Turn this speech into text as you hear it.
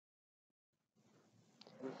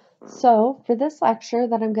So for this lecture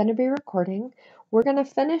that I'm going to be recording, we're going to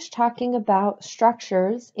finish talking about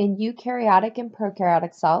structures in eukaryotic and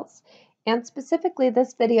prokaryotic cells. And specifically,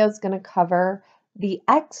 this video is going to cover the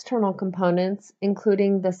external components,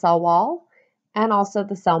 including the cell wall and also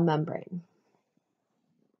the cell membrane.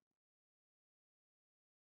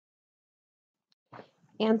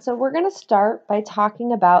 And so we're going to start by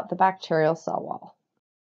talking about the bacterial cell wall.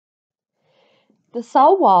 The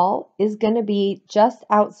cell wall is going to be just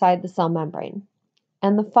outside the cell membrane.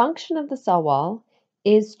 And the function of the cell wall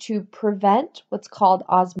is to prevent what's called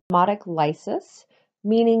osmotic lysis,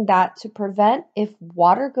 meaning that to prevent if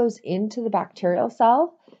water goes into the bacterial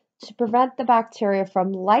cell, to prevent the bacteria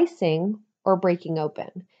from lysing or breaking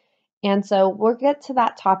open. And so we'll get to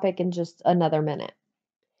that topic in just another minute.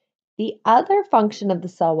 The other function of the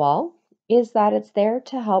cell wall is that it's there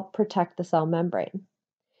to help protect the cell membrane.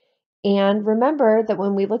 And remember that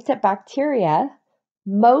when we looked at bacteria,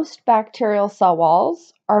 most bacterial cell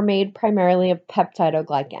walls are made primarily of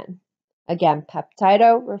peptidoglycan. Again,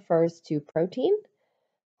 peptido refers to protein,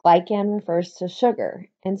 glycan refers to sugar.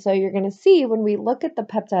 And so you're going to see when we look at the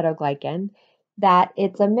peptidoglycan that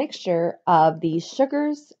it's a mixture of these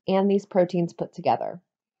sugars and these proteins put together.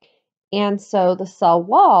 And so the cell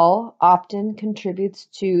wall often contributes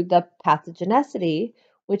to the pathogenicity,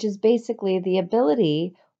 which is basically the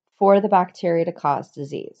ability for the bacteria to cause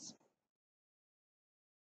disease.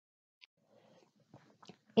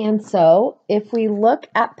 And so if we look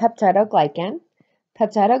at peptidoglycan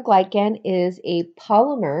is a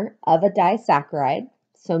polymer of a disaccharide,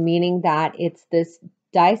 so meaning that it's this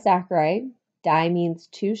disaccharide, di means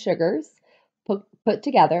two sugars, put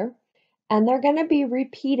together, and they're going to be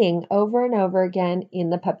repeating over and over again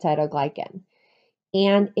in the peptidoglycan.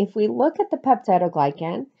 And if we look at the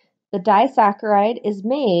peptidoglycan, the disaccharide is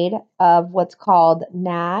made of what's called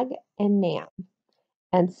NAG and NAM.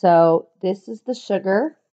 And so this is the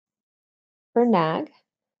sugar for NAG.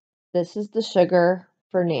 This is the sugar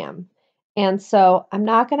for NAM. And so I'm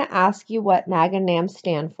not going to ask you what NAG and NAM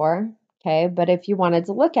stand for, okay? But if you wanted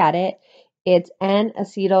to look at it, it's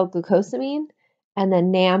N-acetylglucosamine, and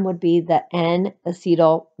then NAM would be the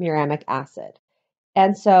N-acetylmuramic acid.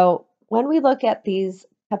 And so when we look at these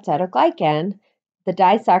peptidoglycan, the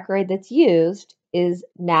disaccharide that's used is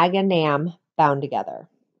NAG and NAM bound together.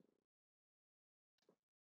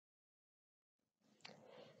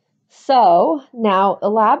 So now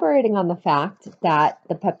elaborating on the fact that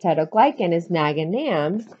the peptidoglycan is NAG and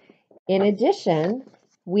NAM, in addition,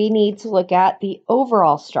 we need to look at the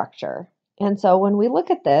overall structure. And so when we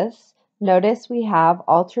look at this, notice we have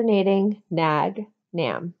alternating NAG,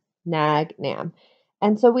 NAM, NAG, NAM.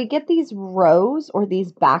 And so we get these rows or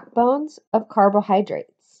these backbones of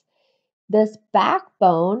carbohydrates. This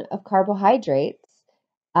backbone of carbohydrates,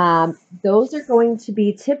 those are going to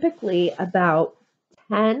be typically about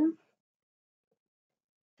 10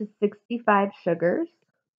 to 65 sugars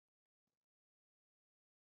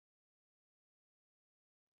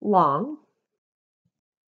long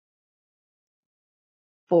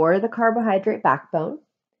for the carbohydrate backbone.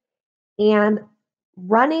 And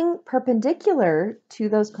running perpendicular to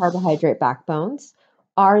those carbohydrate backbones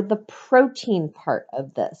are the protein part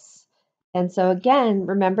of this. And so again,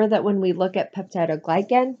 remember that when we look at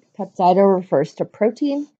peptidoglycan, peptido refers to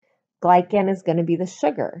protein, glycan is going to be the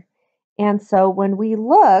sugar. And so when we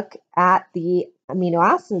look at the amino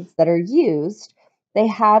acids that are used, they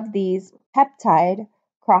have these peptide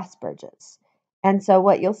cross bridges. And so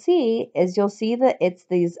what you'll see that it's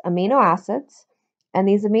these amino acids, and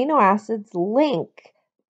these amino acids link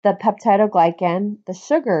the peptidoglycan, the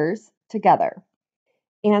sugars, together.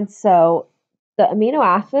 And so the amino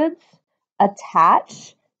acids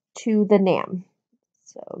attach to the NAM.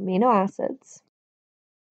 So amino acids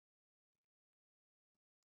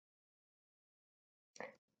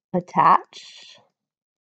attach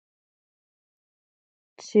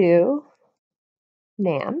to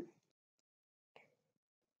NAM.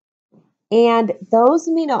 And those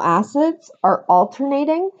amino acids are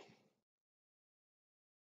alternating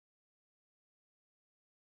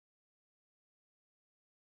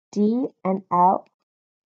D and L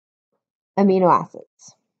amino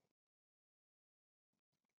acids.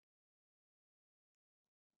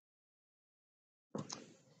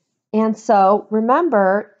 And so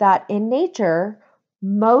remember that in nature,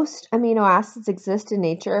 most amino acids exist in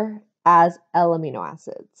nature as L amino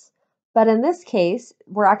acids. But in this case,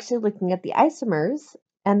 we're actually looking at the isomers,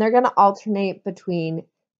 and they're going to alternate between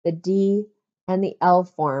the D and the L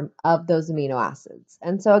form of those amino acids.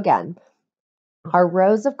 And so again, our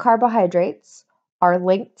rows of carbohydrates are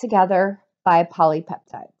linked together by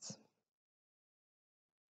polypeptides.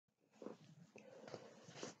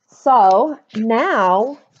 So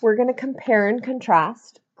now we're going to compare and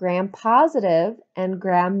contrast gram-positive and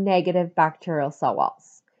gram-negative bacterial cell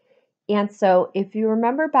walls. And so if you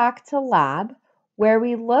remember back to lab, where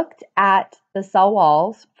we looked at the cell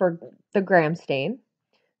walls for the gram stain,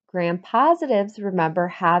 gram-positives, remember,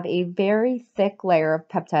 have a very thick layer of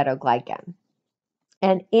peptidoglycan.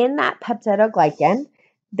 And in that peptidoglycan,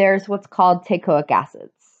 there's what's called teichoic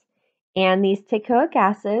acids. And these teichoic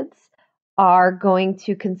acids are going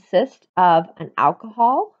to consist of an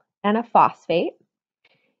alcohol and a phosphate.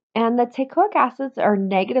 And the teichoic acids are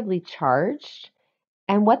negatively charged.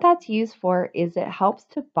 And what that's used for is it helps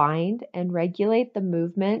to bind and regulate the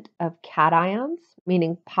movement of cations,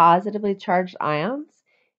 meaning positively charged ions,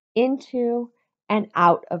 into and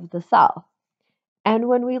out of the cell. And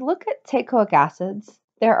when we look at teichoic acids,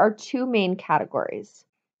 there are two main categories.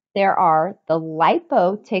 There are the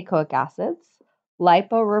lipoteichoic acids.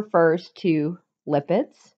 Lipo refers to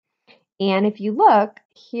lipids. And if you look,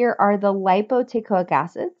 here are the lipoteichoic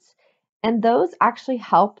acids, and those actually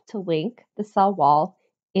help to link the cell wall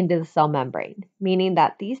into the cell membrane, meaning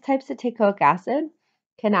that these types of teichoic acid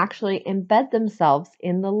can actually embed themselves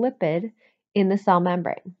in the lipid in the cell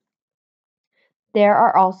membrane. There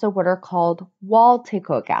are also what are called wall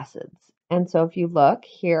teichoic acids. And so if you look,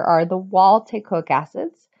 here are the wall teichoic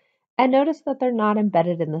acids, and notice that they're not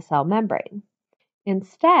embedded in the cell membrane.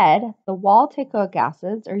 Instead, the wall teichoic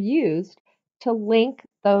acids are used to link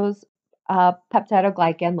those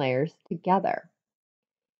peptidoglycan layers together.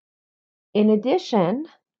 In addition,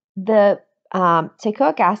 the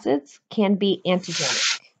teichoic acids can be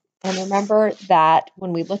antigenic. And remember that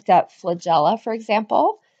when we looked at flagella, for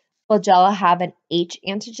example, flagella have an H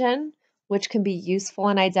antigen, which can be useful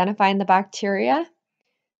in identifying the bacteria.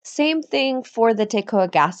 Same thing for the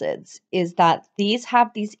teichoic acids, is that these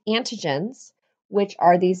have these antigens, which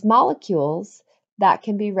are these molecules that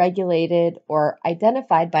can be regulated or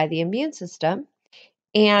identified by the immune system.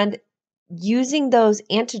 And using those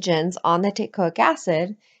antigens on the teichoic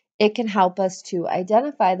acid, it can help us to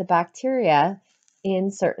identify the bacteria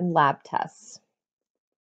in certain lab tests.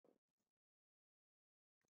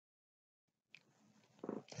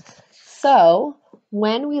 So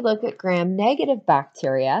when we look at gram-negative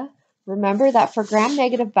bacteria, remember that for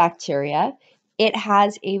gram-negative bacteria, it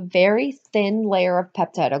has a very thin layer of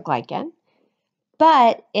peptidoglycan,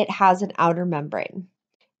 but it has an outer membrane.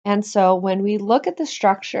 And so when we look at the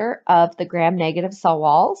structure of the gram-negative cell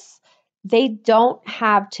walls, they don't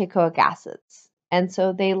have teichoic acids. And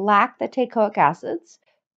so they lack the teichoic acids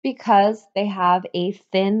because they have a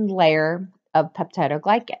thin layer of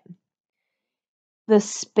peptidoglycan. The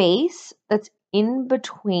space that's in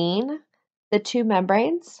between the two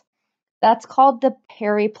membranes, that's called the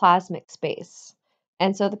periplasmic space.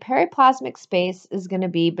 And so the periplasmic space is going to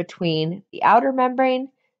be between the outer membrane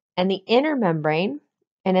and the inner membrane.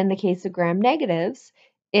 And in the case of gram-negatives,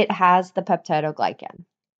 it has the peptidoglycan.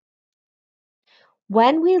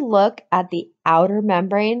 When we look at the outer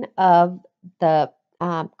membrane of the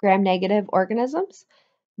gram-negative organisms,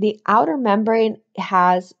 the outer membrane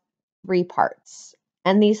has three parts.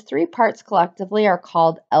 And these three parts collectively are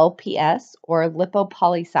called LPS, or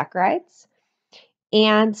lipopolysaccharides.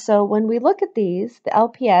 And so when we look at these, the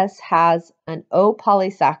LPS has an O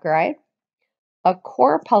polysaccharide, a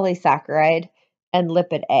core polysaccharide, and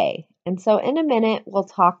lipid A. And so in a minute, we'll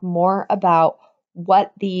talk more about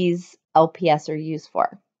what these LPS are used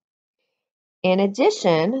for. In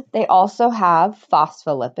addition, they also have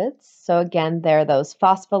phospholipids. So again, they're those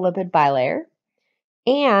phospholipid bilayer.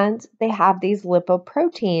 And they have these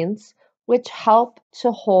lipoproteins, which help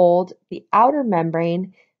to hold the outer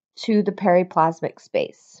membrane to the periplasmic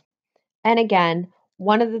space. And again,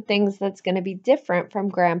 one of the things that's going to be different from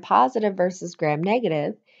gram-positive versus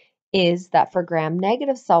gram-negative is that for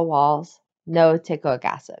gram-negative cell walls, no teichoic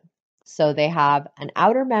acid. So they have an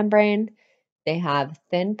outer membrane, they have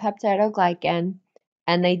thin peptidoglycan,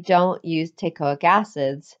 and they don't use teichoic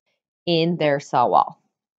acids in their cell wall.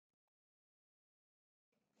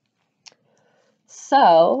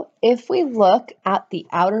 So if we look at the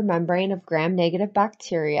outer membrane of gram-negative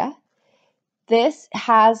bacteria, this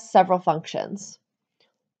has several functions.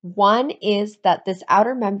 One is that this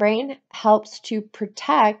outer membrane helps to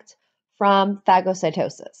protect from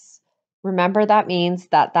phagocytosis. Remember, that means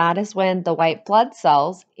that that is when the white blood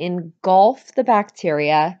cells engulf the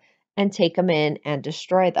bacteria and take them in and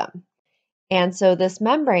destroy them. And so this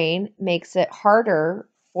membrane makes it harder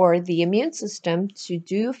for the immune system to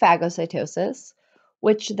do phagocytosis,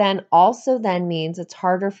 which then also then means it's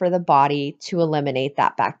harder for the body to eliminate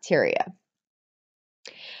that bacteria.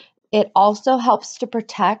 It also helps to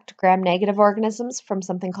protect gram-negative organisms from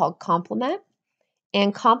something called complement.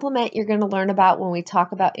 And complement you're going to learn about when we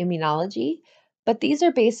talk about immunology, but these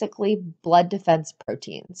are basically blood defense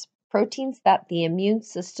proteins, proteins that the immune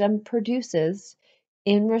system produces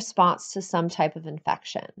in response to some type of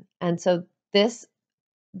infection. And so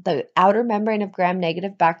the outer membrane of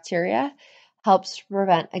gram-negative bacteria helps to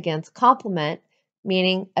prevent against complement,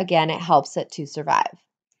 meaning, again, it helps it to survive.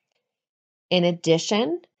 In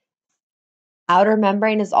addition, outer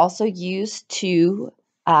membrane is also used to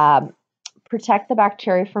protect the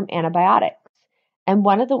bacteria from antibiotics. And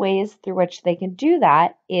one of the ways through which they can do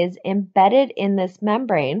that is embedded in this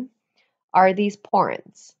membrane are these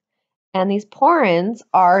porins. And these porins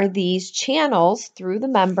are these channels through the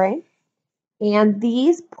membrane. And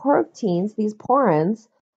these proteins, these porins,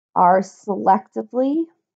 are selectively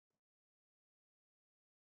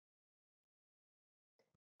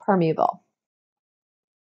permeable.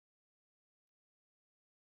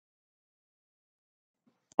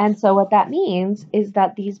 And so what that means is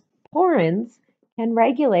that these porins can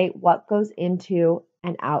regulate what goes into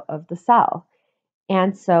and out of the cell.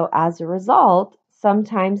 And so as a result,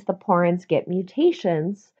 sometimes the porins get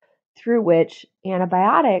mutations through which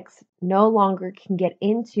antibiotics no longer can get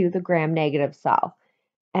into the gram-negative cell.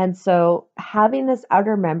 And so having this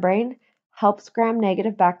outer membrane helps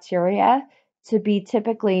gram-negative bacteria to be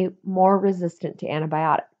typically more resistant to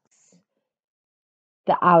antibiotics.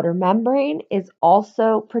 The outer membrane is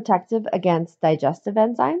also protective against digestive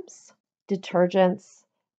enzymes, detergents,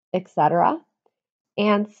 etc.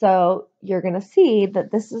 And so you're going to see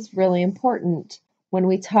that this is really important when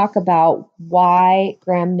we talk about why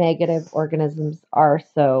gram-negative organisms are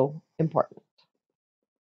so important.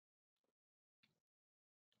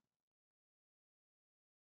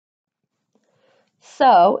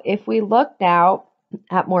 So if we look now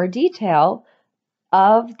at more detail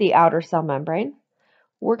of the outer cell membrane,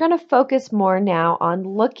 we're going to focus more now on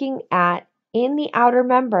looking at in the outer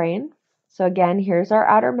membrane. So again, here's our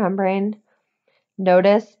outer membrane.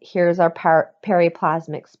 Notice here's our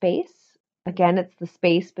periplasmic space. Again, it's the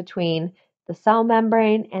space between the cell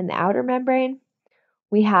membrane and the outer membrane.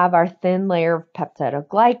 We have our thin layer of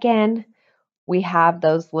peptidoglycan. We have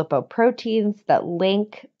those lipoproteins that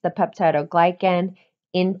link the peptidoglycan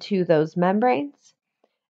into those membranes.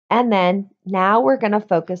 And then now we're going to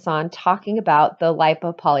focus on talking about the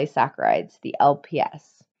lipopolysaccharides, the LPS.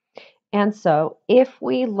 And so if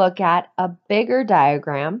we look at a bigger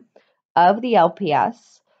diagram of the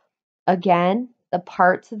LPS, again, the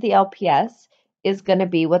parts of the LPS is going to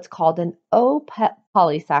be what's called an O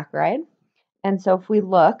polysaccharide. And so if we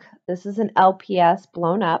look, this is an LPS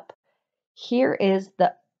blown up. Here is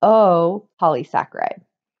the O polysaccharide.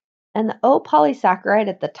 And the O polysaccharide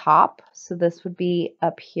at the top, so this would be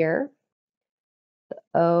up here, the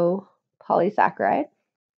O polysaccharide.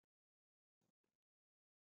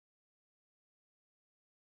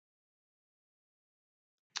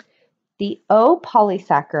 The O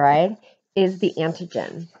polysaccharide is the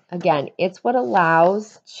antigen. Again, it's what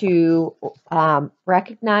allows to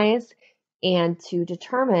recognize and to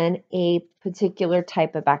determine a particular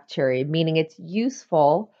type of bacteria, meaning it's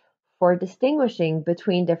useful for distinguishing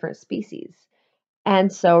between different species.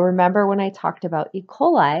 And so remember when I talked about E.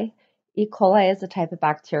 coli, E. coli is a type of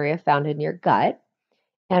bacteria found in your gut.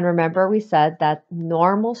 And remember we said that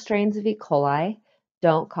normal strains of E. coli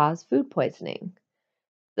don't cause food poisoning.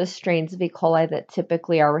 The strains of E. coli that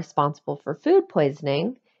typically are responsible for food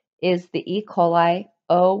poisoning is the E. coli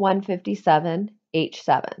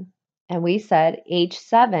O157H7. And we said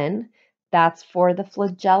H7, that's for the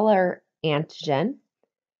flagellar antigen.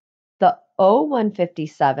 The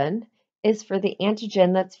O157 is for the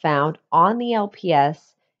antigen that's found on the LPS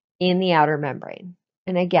in the outer membrane.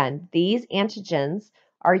 And again, these antigens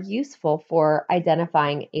are useful for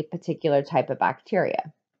identifying a particular type of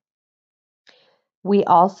bacteria. We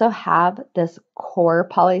also have this core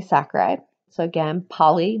polysaccharide. So again,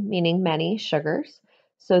 poly meaning many sugars.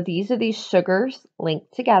 So these are these sugars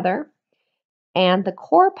linked together. And the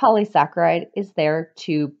core polysaccharide is there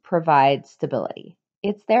to provide stability.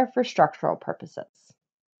 It's there for structural purposes.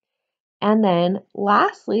 And then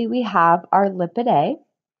lastly, we have our lipid A.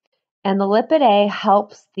 And the lipid A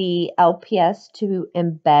helps the LPS to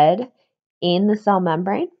embed in the cell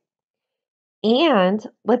membrane. And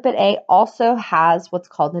lipid A also has what's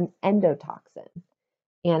called an endotoxin.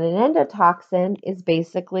 And an endotoxin is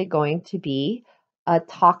basically going to be a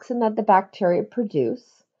toxin that the bacteria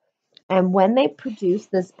produce. And when they produce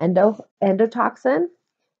this endotoxin,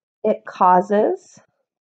 it causes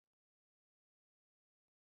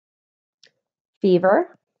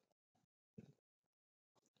fever,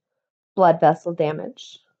 blood vessel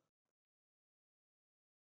damage,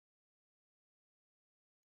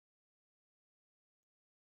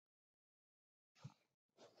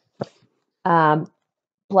 Um,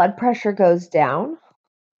 blood pressure goes down.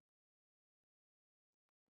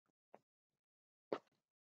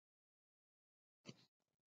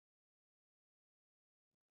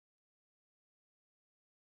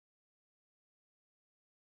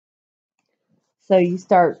 So you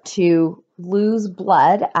start to lose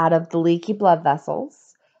blood out of the leaky blood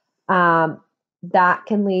vessels. Um, that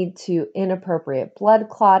can lead to inappropriate blood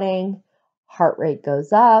clotting, heart rate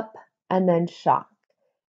goes up, and then shock.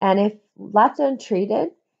 And if left untreated,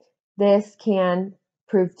 this can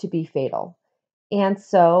prove to be fatal. And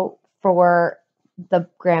so for the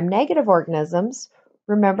gram-negative organisms,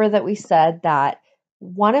 remember that we said that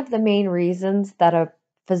one of the main reasons that a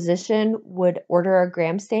physician would order a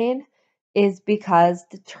gram stain is because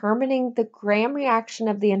determining the gram reaction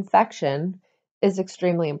of the infection is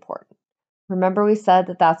extremely important. Remember, we said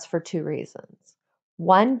that that's for two reasons.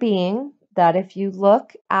 One being that if you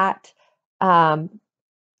look at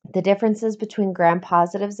the differences between gram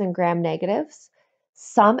positives and gram negatives,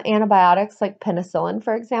 some antibiotics, like penicillin,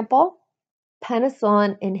 for example,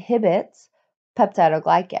 penicillin inhibits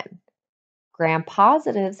peptidoglycan. Gram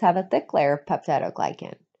positives have a thick layer of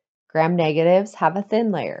peptidoglycan. Gram negatives have a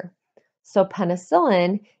thin layer. So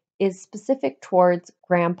penicillin is specific towards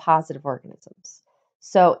gram positive organisms.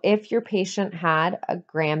 So if your patient had a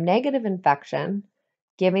gram negative infection,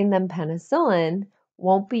 giving them penicillin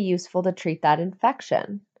won't be useful to treat that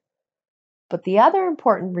infection. But the other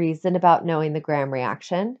important reason about knowing the gram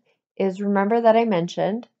reaction is, remember that I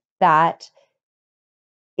mentioned that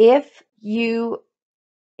if your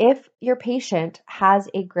patient has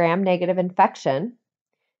a gram negative infection,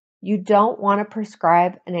 you don't want to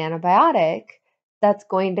prescribe an antibiotic that's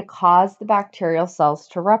going to cause the bacterial cells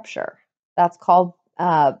to rupture. That's called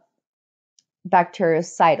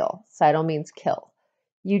bactericidal. Cidal means kill.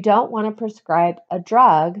 You don't want to prescribe a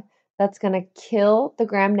drug that's going to kill the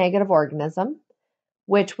gram negative organism,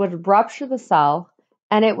 which would rupture the cell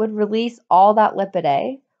and it would release all that lipid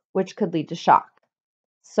A, which could lead to shock.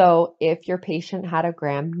 So if your patient had a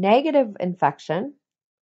gram negative infection,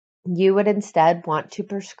 you would instead want to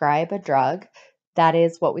prescribe a drug that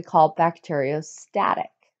is what we call bacteriostatic.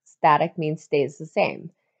 Static means stays the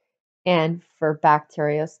same. And for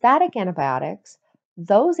bacteriostatic antibiotics,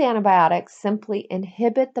 those antibiotics simply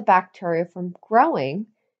inhibit the bacteria from growing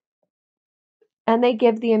and they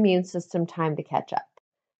give the immune system time to catch up.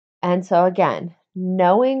 And so, again,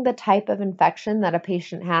 knowing the type of infection that a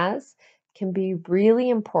patient has can be really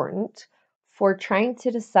important for trying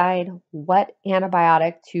to decide what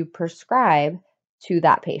antibiotic to prescribe to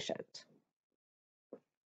that patient.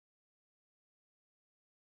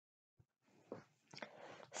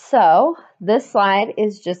 So, this slide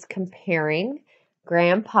is just comparing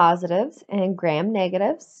gram positives and gram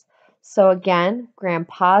negatives. So, again, gram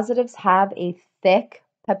positives have a thick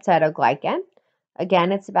peptidoglycan.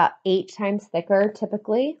 Again, it's about 8 times thicker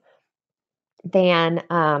typically than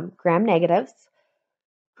gram negatives.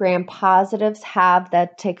 Gram positives have the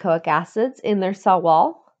teichoic acids in their cell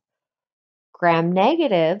wall. Gram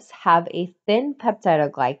negatives have a thin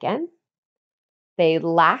peptidoglycan. They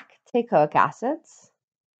lack teichoic acids.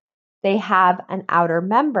 They have an outer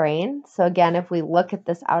membrane. So again, if we look at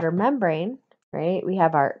this outer membrane, right, we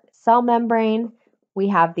have our cell membrane, we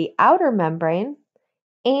have the outer membrane,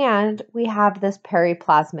 and we have this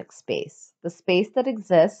periplasmic space, the space that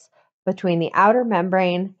exists between the outer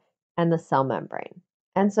membrane and the cell membrane.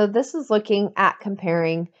 And so this is looking at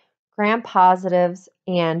comparing gram positives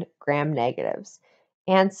and gram negatives.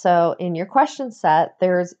 And so in your question set,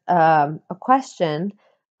 there's a question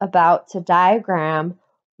about to diagram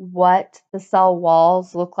what the cell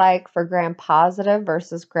walls look like for gram positive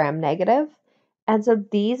versus gram negative. And so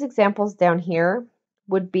these examples down here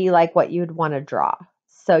would be like what you'd want to draw.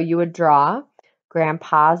 So you would draw gram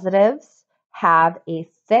positives have a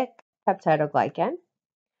thick peptidoglycan.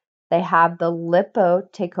 They have the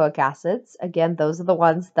lipoteichoic acids. Again, those are the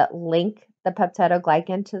ones that link the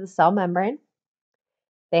peptidoglycan to the cell membrane.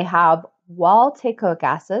 They have wall teichoic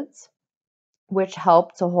acids, which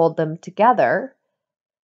help to hold them together,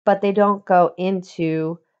 but they don't go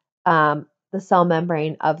into the cell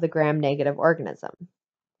membrane of the gram-negative organism.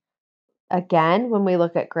 Again, when we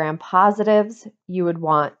look at gram-positives, you would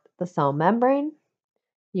want the cell membrane,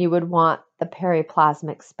 you would want the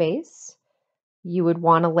periplasmic space, you would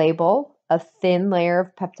want to label a thin layer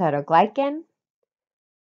of peptidoglycan,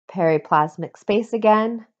 periplasmic space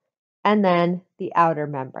again, and then the outer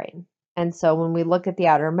membrane. And so when we look at the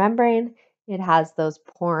outer membrane, it has those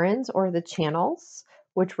porins or the channels,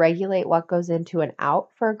 which regulate what goes into and out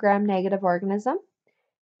for a gram-negative organism.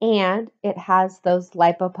 And it has those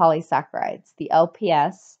lipopolysaccharides, the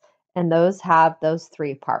LPS, and those have those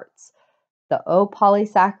 3 parts. the O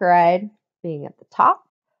polysaccharide being at the top,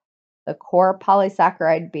 the core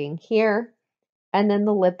polysaccharide being here, and then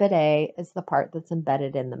the lipid A is the part that's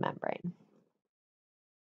embedded in the membrane.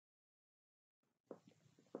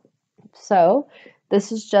 So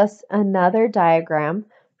this is just another diagram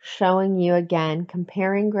showing you again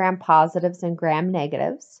comparing gram positives and gram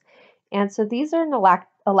negatives. And so these are an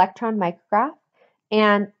electron micrograph,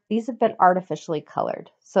 and these have been artificially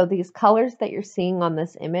colored. So these colors that you're seeing on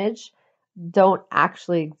this image don't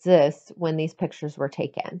actually exist when these pictures were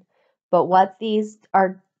taken. But what these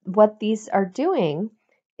are doing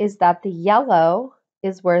is that the yellow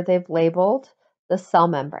is where they've labeled the cell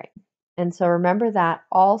membrane. And so remember that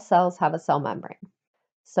all cells have a cell membrane.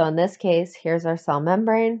 So in this case, here's our cell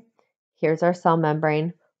membrane. Here's our cell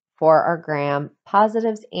membrane for our gram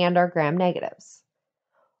positives and our gram negatives.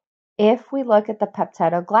 If we look at the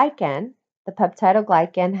peptidoglycan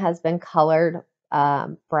has been colored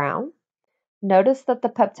brown. Notice that the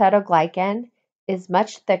peptidoglycan is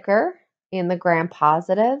much thicker in the gram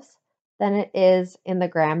positives than it is in the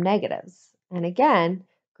gram negatives. And again,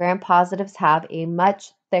 gram positives have a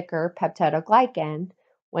much thicker peptidoglycan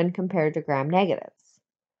when compared to gram negatives.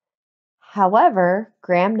 However,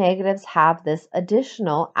 gram negatives have this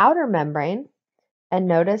additional outer membrane, and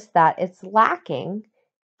notice that it's lacking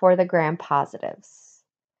for the gram positives.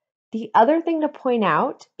 The other thing to point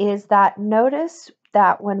out is that notice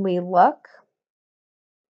that when we look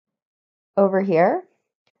over here,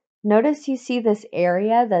 notice you see this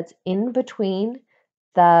area that's in between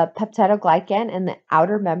the peptidoglycan and the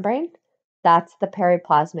outer membrane. That's the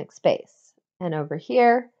periplasmic space. And over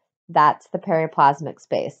here, that's the periplasmic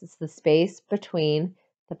space. It's the space between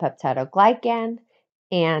the peptidoglycan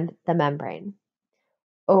and the membrane.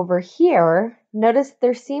 Over here, notice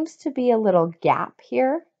there seems to be a little gap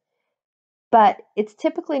here, but it's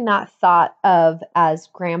typically not thought of as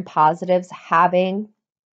gram positives having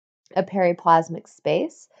a periplasmic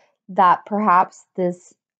space, that perhaps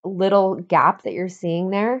this little gap that you're seeing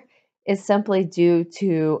there is simply due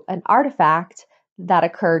to an artifact that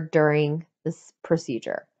occurred during this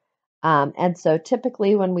procedure. And so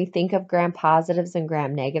typically when we think of gram positives and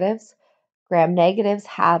gram negatives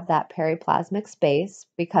have that periplasmic space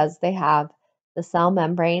because they have the cell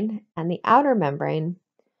membrane and the outer membrane.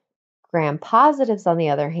 Gram positives, on the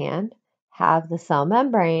other hand, have the cell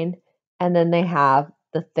membrane, and then they have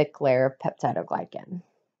the thick layer of peptidoglycan.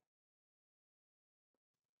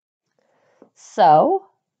 So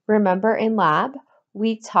remember in lab,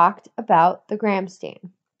 we talked about the gram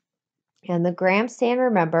stain. And the gram stain,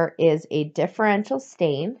 remember, is a differential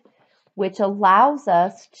stain, which allows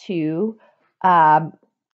us to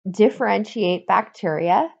differentiate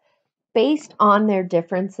bacteria based on their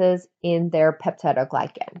differences in their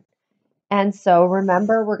peptidoglycan. And so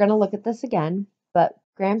remember, we're going to look at this again, but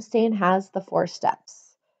gram stain has the 4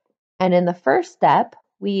 steps. And in the first step,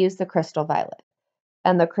 we use the crystal violet.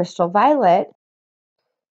 And the crystal violet,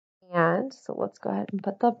 and so let's go ahead and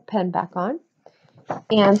put the pen back on.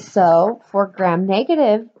 And so for gram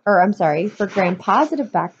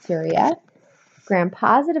positive bacteria,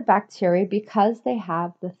 because they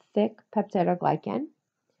have the thick peptidoglycan,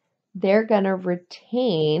 they're going to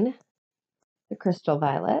retain the crystal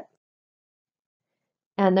violet,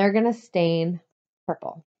 and they're going to stain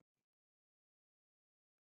purple.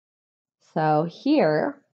 So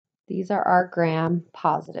here, these are our gram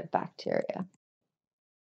positive bacteria.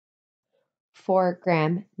 For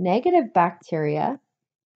gram negative bacteria,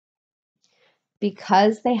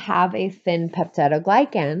 because they have a thin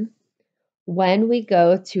peptidoglycan, when we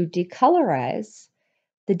go to decolorize,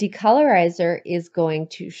 the decolorizer is going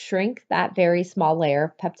to shrink that very small layer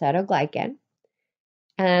of peptidoglycan,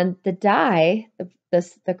 and the dye,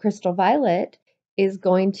 the crystal violet, is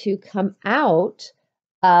going to come out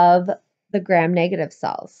of the gram negative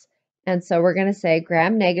cells. And so we're going to say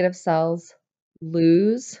gram negative cells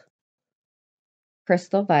lose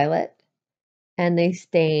crystal violet and they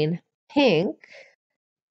stain pink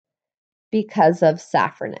because of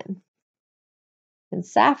safranin. And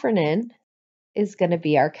safranin is going to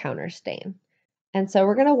be our counter stain. And so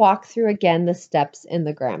we're going to walk through again the steps in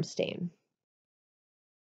the gram stain.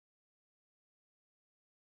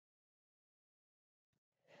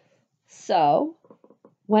 So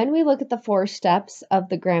when we look at the 4 steps of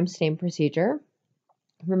the gram stain procedure,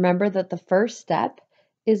 remember that the first step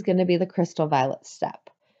is going to be the crystal violet step.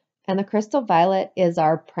 And the crystal violet is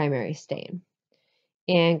our primary stain.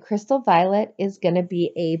 And crystal violet is going to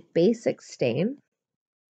be a basic stain.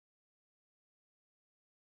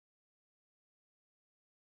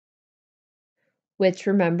 Which,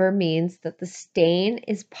 remember, means that the stain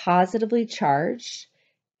is positively charged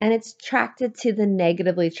and it's attracted to the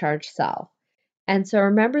negatively charged cell. And so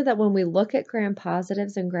remember that when we look at gram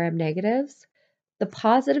positives and gram negatives, the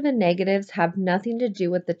positive and negatives have nothing to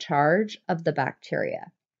do with the charge of the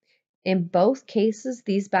bacteria. In both cases,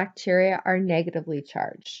 these bacteria are negatively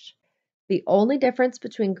charged. The only difference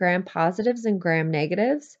between gram positives and gram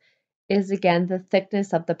negatives is, again, the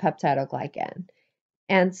thickness of the peptidoglycan.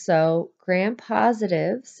 And so gram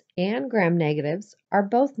positives and gram negatives are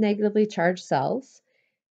both negatively charged cells.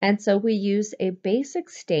 And so we use a basic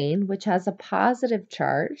stain which has a positive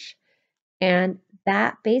charge, and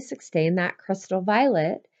that basic stain, that crystal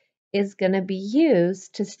violet, is going to be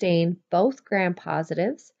used to stain both gram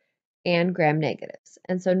positives and gram negatives.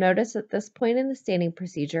 And so notice at this point in the staining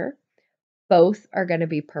procedure, both are going to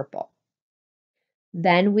be purple.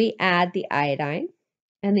 Then we add the iodine,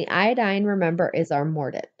 and the iodine, remember, is our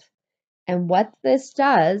mordant. And what this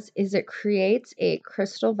does is it creates a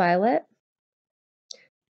crystal violet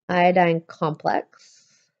iodine complex.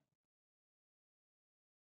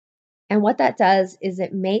 And what that does is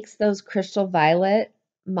it makes those crystal violet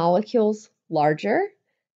molecules larger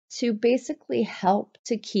to basically help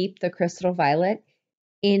to keep the crystal violet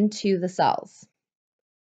into the cells.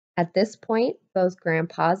 At this point, both gram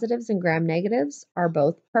positives and gram negatives are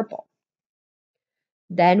both purple.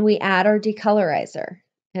 Then we add our decolorizer,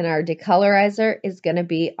 and our decolorizer is going to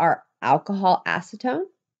be our alcohol acetone.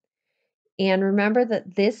 And remember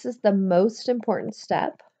that this is the most important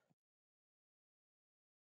step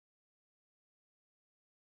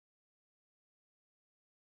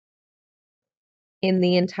in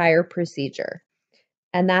the entire procedure.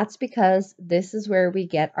 And that's because this is where we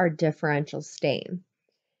get our differential stain.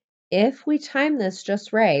 If we time this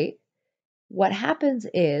just right, what happens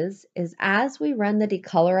is as we run the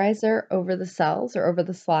decolorizer over the cells or over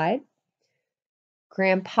the slide,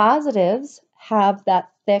 gram positives have that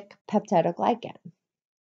thick peptidoglycan.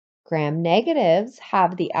 Gram negatives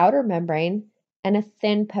have the outer membrane and a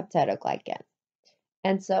thin peptidoglycan.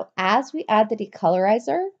 And so as we add the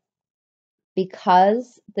decolorizer,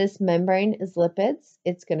 because this membrane is lipids,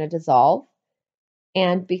 it's going to dissolve.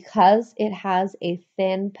 And because it has a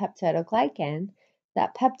thin peptidoglycan,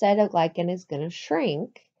 that peptidoglycan is going to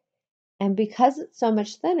shrink. And because it's so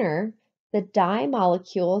much thinner, the dye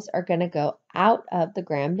molecules are going to go out of the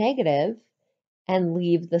gram negative and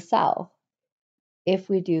leave the cell. If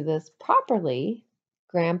we do this properly,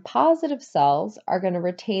 gram positive cells are going to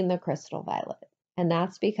retain the crystal violet. And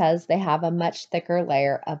that's because they have a much thicker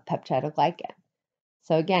layer of peptidoglycan.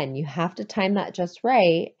 So again, you have to time that just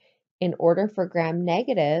right in order for gram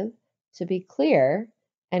negative to be clear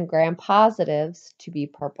and gram positives to be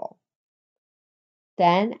purple.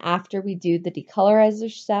 Then after we do the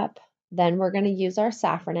decolorizer step, then we're going to use our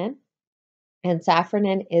safranin. And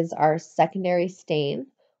safranin is our secondary stain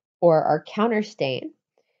or our counter stain.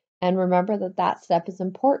 And remember that that step is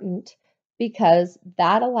important because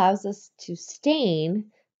that allows us to stain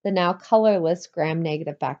the now colorless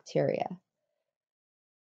gram-negative bacteria.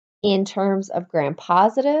 In terms of gram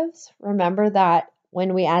positives, remember that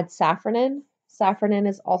when we add safranin, safranin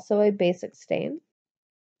is also a basic stain,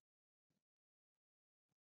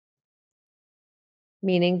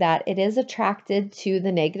 meaning that it is attracted to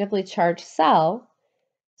the negatively charged cell.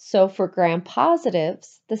 So for gram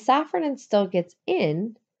positives, the safranin still gets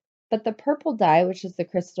in, but the purple dye, which is the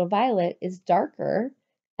crystal violet, is darker,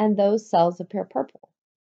 and those cells appear purple.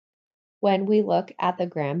 When we look at the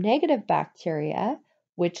gram-negative bacteria,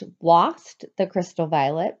 which lost the crystal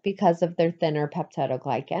violet because of their thinner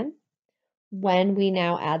peptidoglycan, when we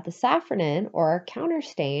now add the safranin or our counter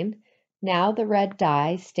stain, now the red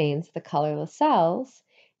dye stains the colorless cells,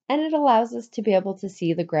 and it allows us to be able to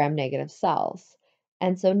see the gram-negative cells.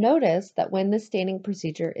 And so notice that when the staining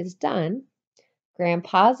procedure is done,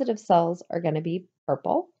 gram-positive cells are going to be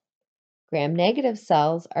purple, gram-negative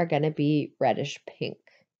cells are going to be reddish pink.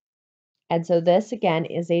 And so this again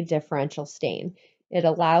is a differential stain. It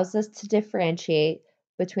allows us to differentiate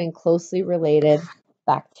between closely related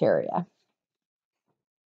bacteria.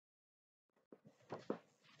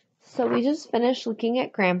 So we just finished looking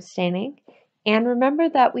at gram staining. And remember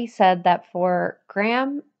that we said that for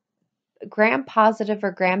gram positive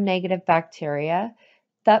or gram negative bacteria,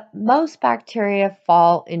 that most bacteria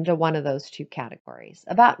fall into one of those two categories.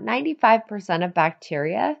 About 95% of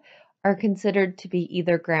bacteria are considered to be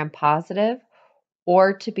either gram positive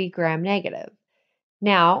or to be gram negative.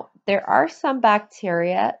 Now, there are some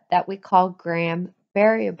bacteria that we call gram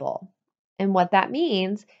variable. And what that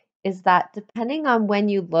means is that depending on when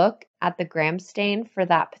you look at the gram stain for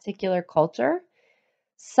that particular culture,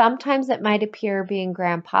 sometimes it might appear being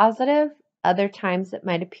gram positive, other times it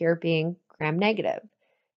might appear being gram negative.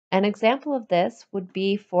 An example of this would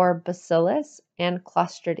be for Bacillus and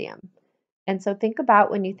Clostridium. And so think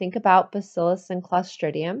about when you think about Bacillus and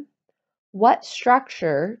Clostridium, what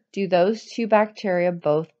structure do those two bacteria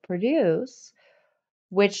both produce,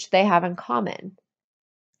 which they have in common?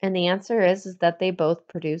 And the answer is that they both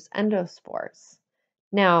produce endospores.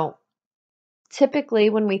 Now, typically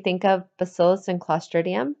when we think of Bacillus and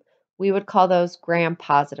Clostridium, we would call those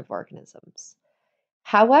gram-positive organisms.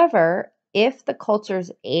 However, if the cultures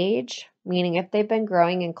age, meaning if they've been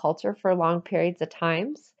growing in culture for long periods of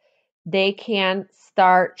times, they can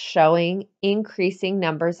start showing increasing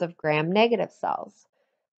numbers of gram-negative cells,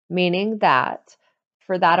 meaning that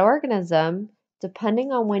for that organism,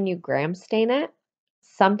 depending on when you gram stain it,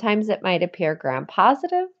 sometimes it might appear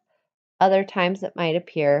gram-positive, other times it might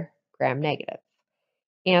appear gram-negative.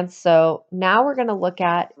 And so now we're going to look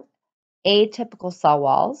at atypical cell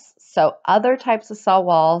walls, so other types of cell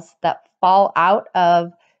walls that fall out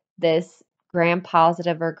of this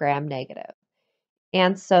gram-positive or gram-negative.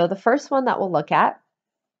 And so the first one that we'll look at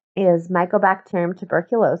is Mycobacterium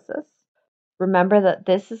tuberculosis. Remember that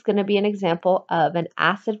this is going to be an example of an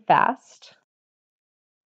acid-fast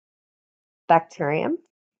bacterium.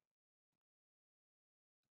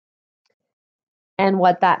 And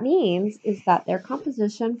what that means is that their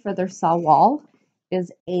composition for their cell wall is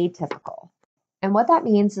atypical. And what that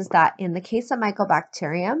means is that in the case of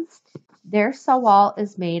Mycobacterium, their cell wall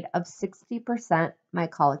is made of 60%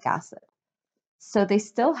 mycolic acid. So they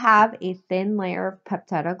still have a thin layer of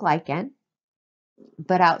peptidoglycan,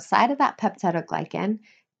 but outside of that peptidoglycan,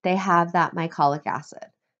 they have that mycolic acid.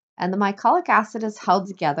 And the mycolic acid is held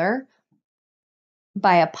together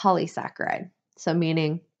by a polysaccharide, so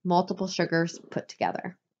meaning multiple sugars put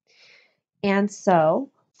together. And so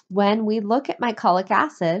when we look at mycolic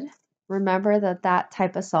acid, remember that that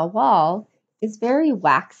type of cell wall is very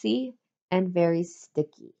waxy and very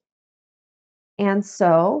sticky. And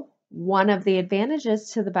so one of the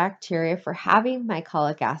advantages to the bacteria for having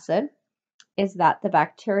mycolic acid is that the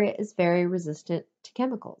bacteria is very resistant to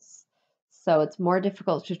chemicals. So it's more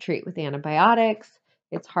difficult to treat with antibiotics.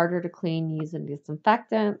 It's harder to clean using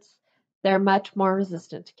disinfectants. They're much more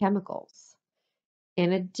resistant to chemicals.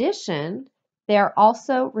 In addition, they are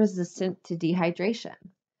also resistant to dehydration.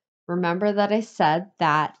 Remember that I said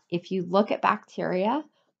that if you look at bacteria,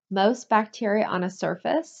 most bacteria on a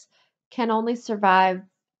surface can only survive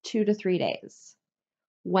 2 to 3 days.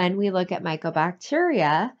 When we look at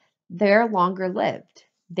mycobacteria, they're longer lived.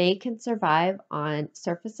 They can survive on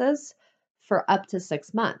surfaces for up to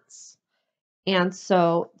 6 months. And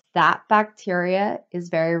so that bacteria is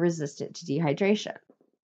very resistant to dehydration.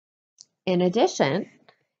 In addition,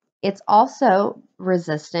 it's also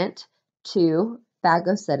resistant to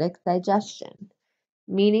phagocytic digestion,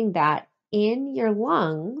 meaning that in your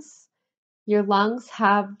lungs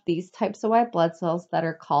have these types of white blood cells that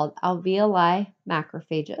are called alveoli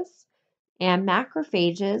macrophages. And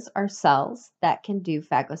macrophages are cells that can do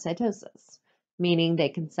phagocytosis, meaning they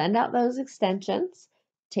can send out those extensions,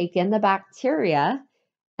 take in the bacteria,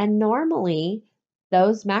 and normally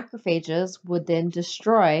those macrophages would then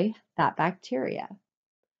destroy that bacteria.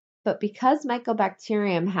 But because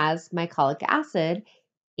Mycobacterium has mycolic acid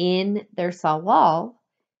in their cell wall,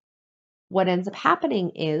 what ends up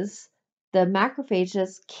happening is the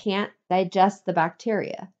macrophages can't digest the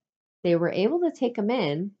bacteria. They were able to take them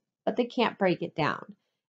in, but they can't break it down.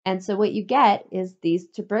 And so what you get is these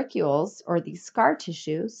tubercules or these scar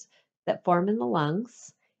tissues that form in the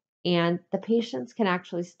lungs, and the patients can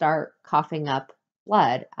actually start coughing up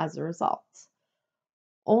blood as a result.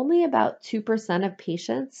 Only about 2% of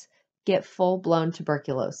patients get full-blown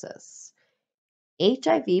tuberculosis.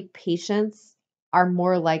 HIV patients are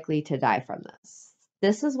more likely to die from this.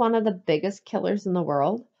 This is one of the biggest killers in the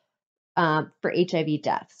world for HIV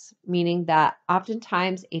deaths, meaning that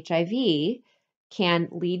oftentimes HIV can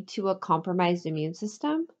lead to a compromised immune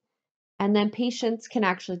system, and then patients can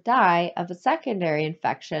actually die of a secondary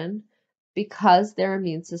infection because their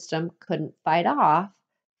immune system couldn't fight off,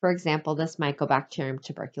 for example, this Mycobacterium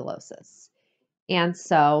tuberculosis. And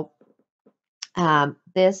so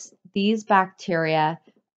these bacteria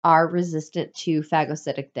are resistant to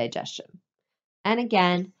phagocytic digestion. And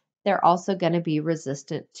again, they're also going to be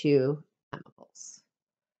resistant to chemicals.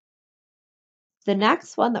 The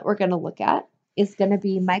next one that we're going to look at is going to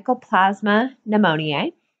be Mycoplasma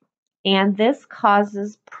pneumoniae. And this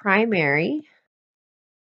causes primary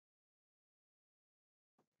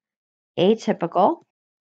atypical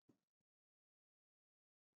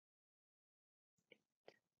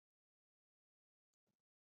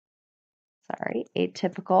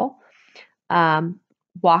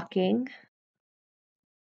walking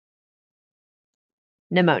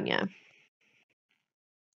pneumonia.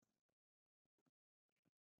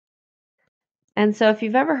 And so if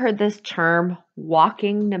you've ever heard this term,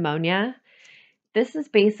 walking pneumonia, this is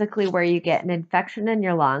basically where you get an infection in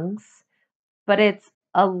your lungs, but it's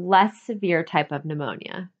a less severe type of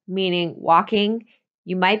pneumonia, meaning walking,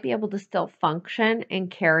 you might be able to still function and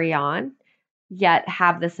carry on, yet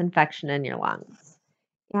have this infection in your lungs.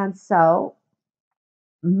 And so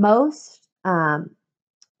most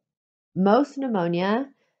pneumonia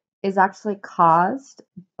is actually caused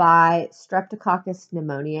by Streptococcus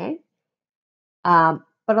pneumoniae,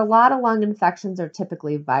 but a lot of lung infections are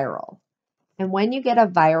typically viral. And when you get a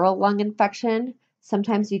viral lung infection,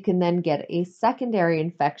 sometimes you can then get a secondary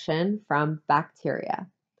infection from bacteria.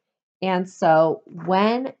 And so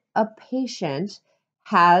when a patient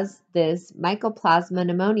has this Mycoplasma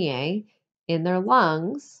pneumoniae in their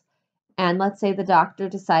lungs, and let's say the doctor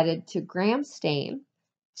decided to gram stain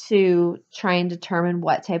to try and determine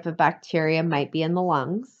what type of bacteria might be in the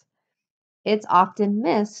lungs, it's often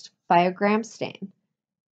missed by a gram stain.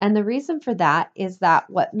 And the reason for that is that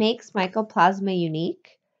what makes Mycoplasma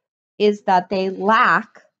unique is that they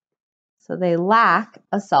lack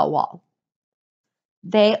a cell wall.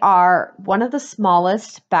 They are one of the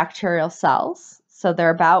smallest bacterial cells. So they're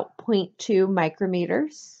about 0.2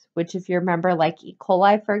 micrometers, which if you remember, like E.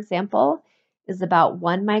 coli, for example, is about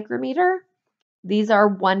 1 micrometer. These are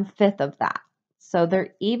 1/5 of that. So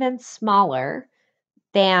they're even smaller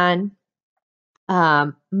than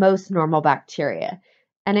most normal bacteria.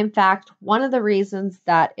 And in fact, one of the reasons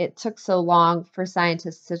that it took so long for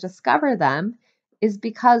scientists to discover them is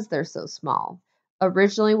because they're so small.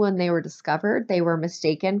 Originally, when they were discovered, they were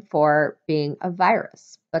mistaken for being a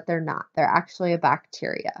virus, but they're not. They're actually a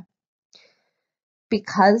bacteria.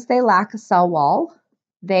 Because they lack a cell wall,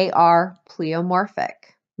 they are pleomorphic,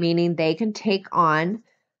 meaning they can take on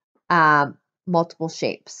multiple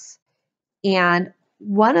shapes. And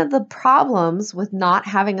one of the problems with not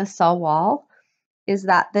having a cell wall is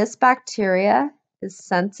that this bacteria is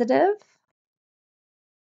sensitive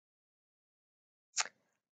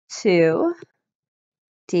to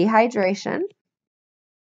dehydration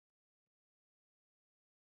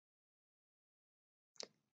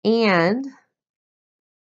and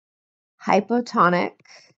hypotonic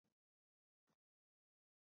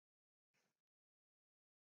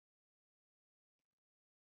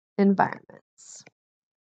environments.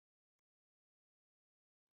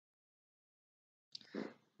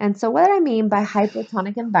 And so what I mean by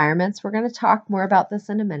hypotonic environments, we're going to talk more about this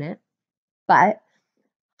in a minute, but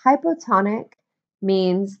hypotonic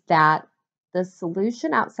means that the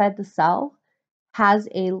solution outside the cell has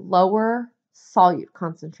a lower solute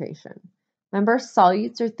concentration. Remember,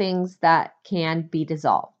 solutes are things that can be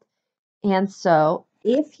dissolved. And so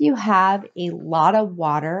if you have a lot of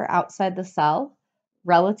water outside the cell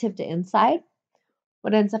relative to inside,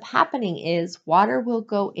 what ends up happening is water will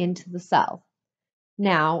go into the cell.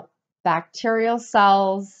 Now, bacterial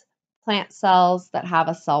cells, plant cells that have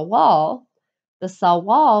a cell wall, the cell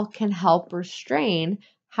wall can help restrain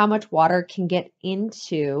how much water can get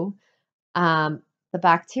into the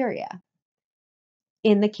bacteria.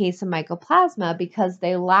 In the case of Mycoplasma, because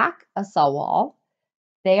they lack a cell wall,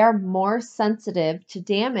 they are more sensitive to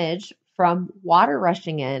damage from water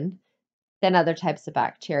rushing in than other types of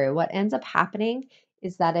bacteria. What ends up happening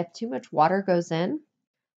is that if too much water goes in,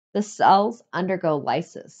 the cells undergo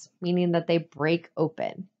lysis, meaning that they break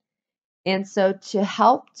open. And so to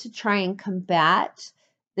help to try and combat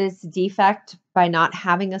this defect by not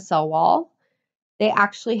having a cell wall, they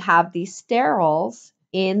actually have these sterols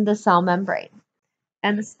in the cell membrane.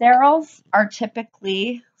 And the sterols are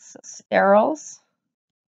typically, sterols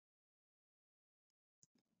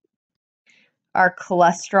are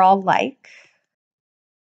cholesterol-like,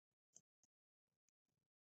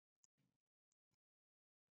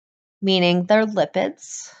 meaning they're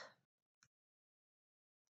lipids.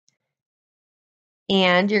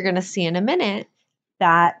 And you're going to see in a minute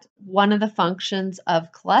that one of the functions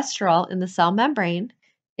of cholesterol in the cell membrane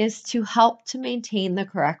is to help to maintain the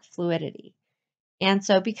correct fluidity. And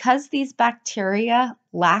so because these bacteria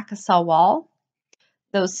lack a cell wall,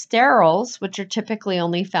 those sterols, which are typically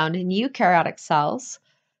only found in eukaryotic cells,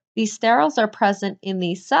 these sterols are present in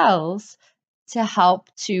these cells to help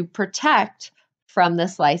to protect from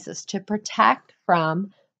this lysis, to protect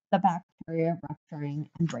from the bacteria rupturing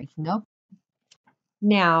and breaking open.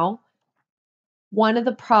 Now, one of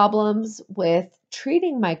the problems with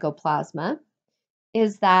treating Mycoplasma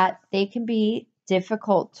is that they can be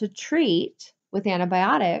difficult to treat with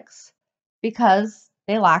antibiotics because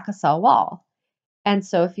they lack a cell wall. And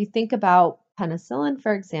so if you think about penicillin,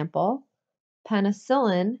 for example,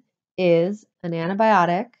 penicillin is an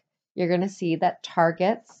antibiotic. You're going to see that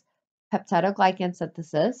targets peptidoglycan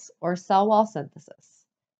synthesis or cell wall synthesis.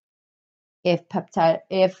 If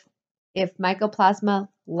mycoplasma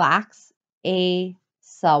lacks a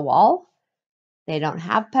cell wall, they don't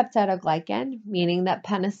have peptidoglycan, meaning that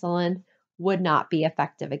penicillin would not be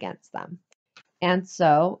effective against them. And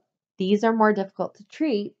so these are more difficult to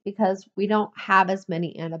treat because we don't have as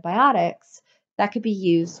many antibiotics that could be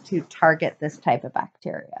used to target this type of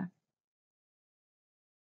bacteria.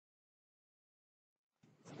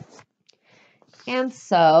 And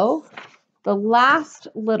so the last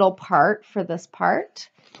little part for this part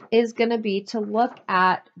is going to be to look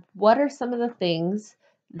at what are some of the things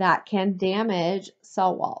that can damage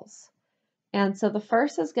cell walls. And so the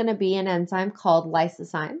first is going to be an enzyme called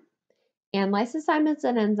lysozyme. And lysozyme is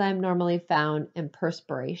an enzyme normally found in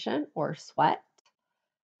perspiration or sweat,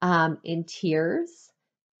 in tears,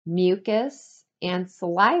 mucus, and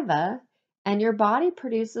saliva. And your body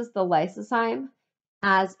produces the lysozyme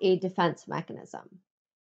as a defense mechanism.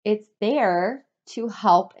 It's there to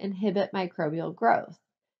help inhibit microbial growth.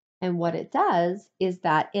 And what it does is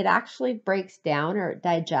that it actually breaks down or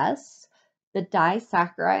digests the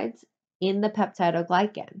disaccharides in the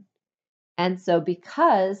peptidoglycan. And so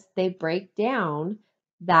because they break down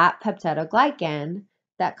that peptidoglycan,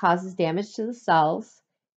 that causes damage to the cells,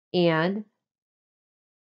 and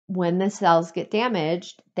when the cells get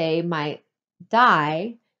damaged, they might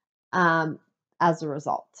die as a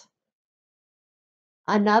result.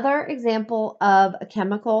 Another example of a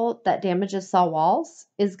chemical that damages cell walls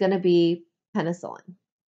is going to be penicillin.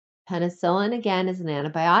 Penicillin, again, is an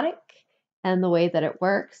antibiotic, and the way that it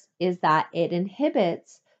works is that it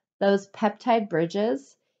inhibits those peptide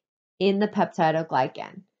bridges in the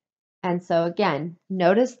peptidoglycan. And so again,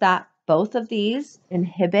 notice that both of these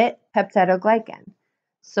inhibit peptidoglycan.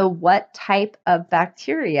 So what type of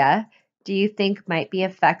bacteria do you think might be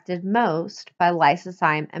affected most by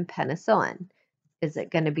lysozyme and penicillin? Is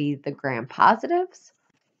it going to be the gram positives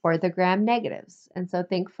or the gram negatives? And so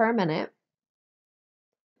think for a minute.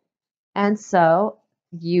 And so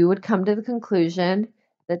you would come to the conclusion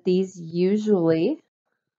that these usually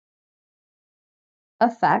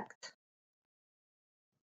affect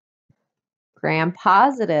gram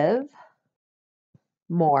positive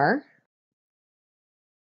more.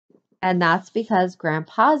 And that's because gram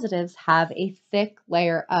positives have a thick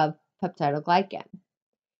layer of peptidoglycan.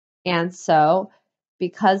 And so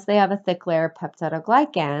because they have a thick layer of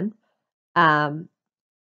peptidoglycan,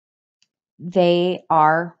 they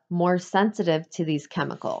are more sensitive to these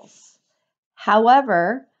chemicals.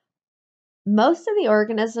 However, most of the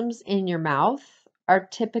organisms in your mouth are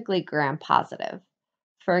typically gram positive.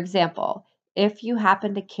 For example, if you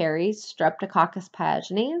happen to carry Streptococcus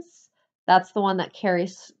pyogenes, that's the one that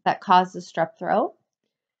causes strep throat.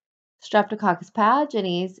 Streptococcus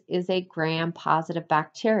pyogenes is a gram positive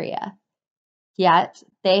bacteria, yet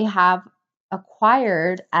they have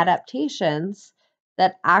acquired adaptations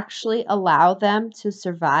that actually allow them to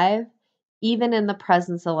survive even in the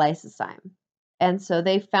presence of lysozyme. And so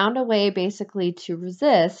they found a way basically to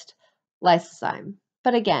resist lysozyme.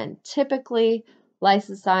 But again, typically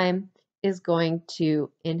lysozyme is going to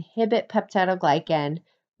inhibit peptidoglycan,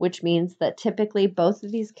 which means that typically both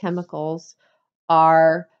of these chemicals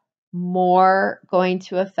are more going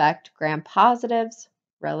to affect gram positives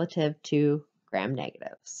relative to gram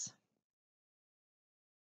negatives.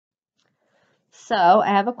 So I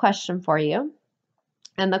have a question for you.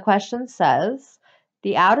 And the question says,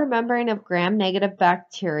 the outer membrane of gram-negative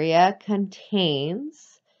bacteria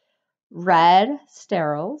contains red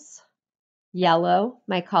sterols, yellow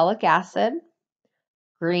mycolic acid,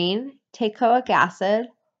 green teichoic acid,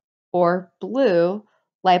 or blue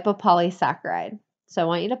lipopolysaccharide. So I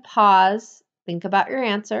want you to pause, think about your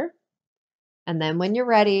answer, and then when you're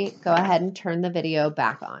ready, go ahead and turn the video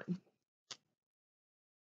back on.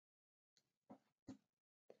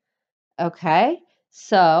 Okay,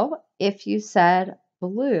 so if you said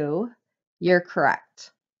blue, you're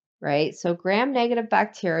correct, right? So gram-negative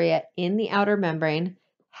bacteria in the outer membrane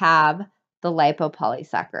have the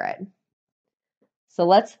lipopolysaccharide. So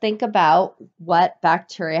let's think about what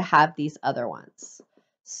bacteria have these other ones.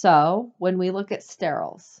 So when we look at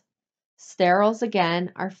sterols, sterols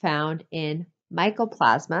again are found in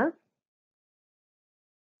mycoplasma.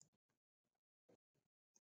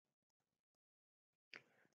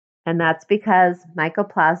 And that's because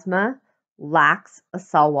mycoplasma lacks a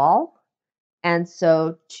cell wall. And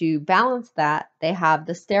so to balance that, they have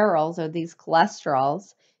the sterols or these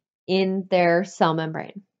cholesterols in their cell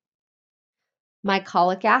membrane.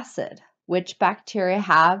 Mycolic acid. Which bacteria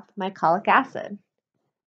have mycolic acid?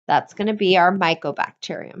 That's going to be our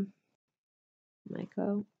mycobacterium.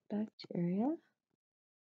 Mycobacteria.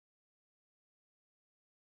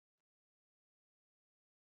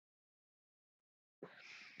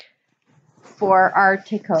 For our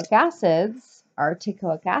teichoic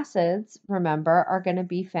acids, remember, are going to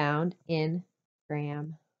be found in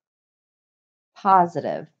gram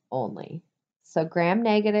positive only. So gram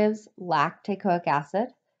negatives lack teichoic acid,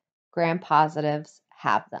 gram positives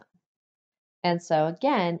have them. And so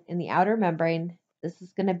again, in the outer membrane, this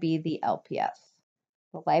is going to be the LPS,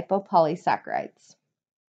 the lipopolysaccharides.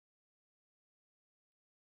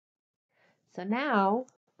 So now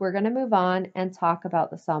we're going to move on and talk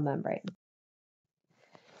about the cell membrane.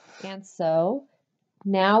 And so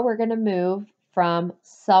now we're going to move from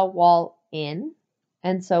cell wall in.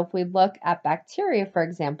 And so if we look at bacteria, for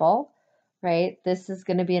example, right, this is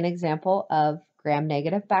going to be an example of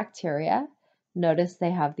gram-negative bacteria. Notice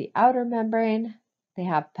they have the outer membrane, they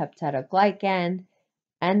have peptidoglycan,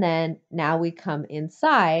 and then now we come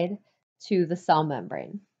inside to the cell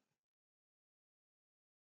membrane.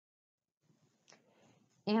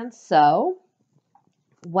 And so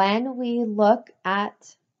when we look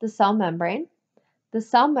at the cell membrane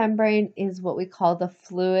is what we call the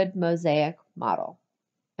fluid mosaic model.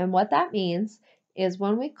 And what that means is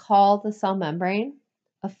when we call the cell membrane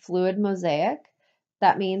a fluid mosaic,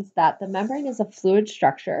 that means that the membrane is a fluid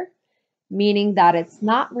structure, meaning that it's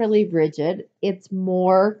not really rigid, it's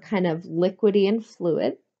more kind of liquidy and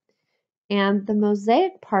fluid. And the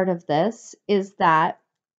mosaic part of this is that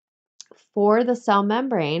for the cell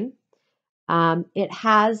membrane, it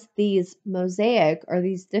has these mosaic or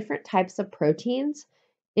these different types of proteins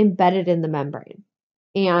embedded in the membrane.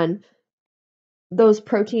 And those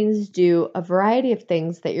proteins do a variety of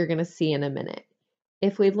things that you're going to see in a minute.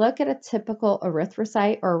 If we look at a typical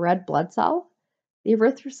erythrocyte or red blood cell, the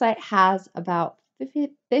erythrocyte has about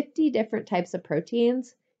 50 different types of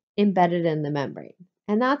proteins embedded in the membrane.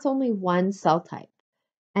 And that's only one cell type.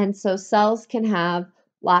 And so cells can have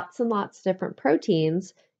lots and lots of different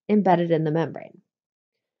proteins embedded in the membrane.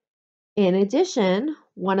 In addition,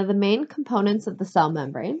 one of the main components of the cell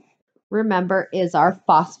membrane, remember, is our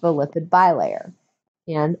phospholipid bilayer.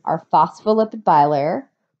 And our phospholipid bilayer,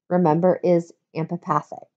 remember, is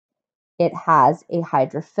amphipathic. It has a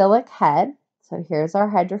hydrophilic head. So here's our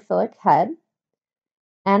hydrophilic head.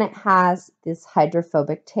 And it has this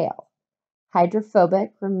hydrophobic tail.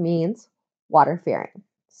 Hydrophobic means water-fearing.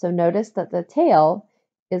 So notice that the tail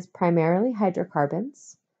is primarily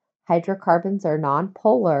hydrocarbons. Hydrocarbons are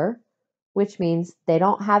nonpolar, which means they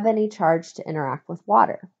don't have any charge to interact with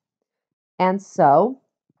water. And so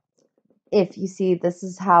if you see, this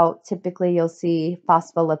is how typically you'll see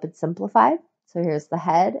phospholipids simplified. So here's the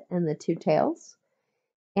head and the two tails.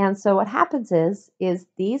 And so what happens is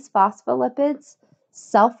these phospholipids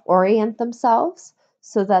self-orient themselves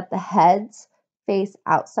so that the heads face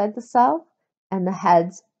outside the cell and the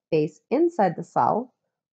heads face inside the cell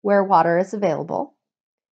where water is available.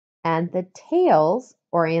 And the tails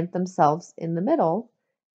orient themselves in the middle,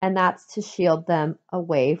 and that's to shield them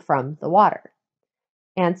away from the water.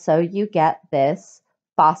 And so you get this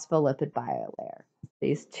phospholipid bilayer,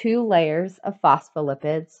 these two layers of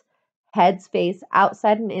phospholipids, heads face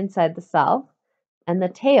outside and inside the cell, and the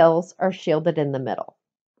tails are shielded in the middle.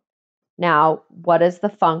 Now, what is the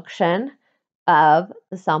function of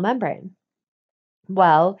the cell membrane?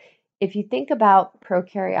 Well, if you think about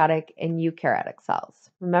prokaryotic and eukaryotic cells,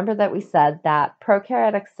 remember that we said that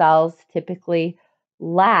prokaryotic cells typically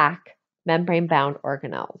lack membrane-bound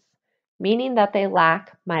organelles, meaning that they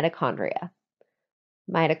lack mitochondria.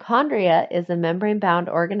 Mitochondria is a membrane-bound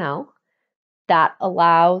organelle that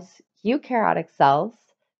allows eukaryotic cells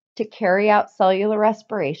to carry out cellular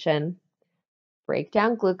respiration, break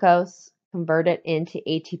down glucose, convert it into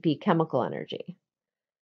ATP chemical energy.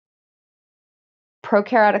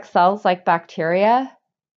 Prokaryotic cells like bacteria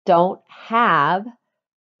don't have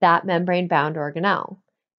that membrane-bound organelle.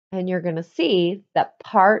 And you're going to see that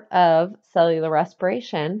part of cellular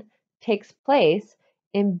respiration takes place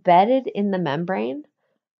embedded in the membrane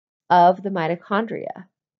of the mitochondria.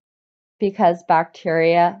 Because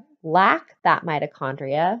bacteria lack that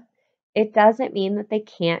mitochondria, it doesn't mean that they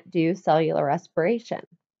can't do cellular respiration.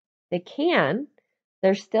 They can.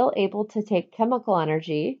 They're still able to take chemical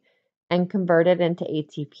energy and convert it into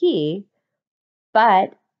ATP,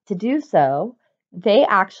 but to do so, they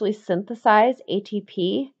actually synthesize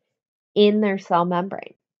ATP in their cell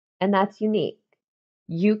membrane, and that's unique.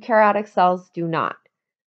 Eukaryotic cells do not.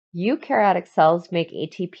 Eukaryotic cells make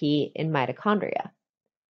ATP in mitochondria.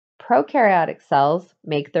 Prokaryotic cells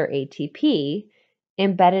make their ATP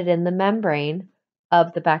embedded in the membrane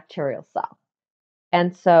of the bacterial cell.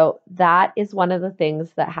 And so that is one of the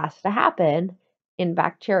things that has to happen in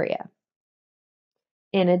bacteria.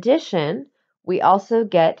 In addition, we also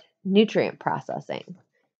get nutrient processing,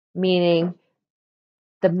 meaning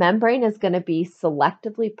The membrane is going to be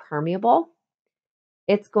selectively permeable.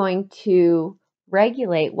 It's going to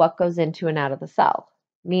regulate what goes into and out of the cell,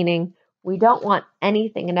 meaning we don't want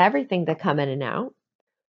anything and everything to come in and out,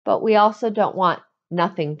 but we also don't want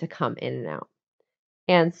nothing to come in and out.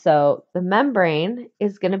 And so the membrane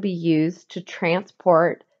is going to be used to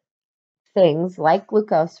transport things like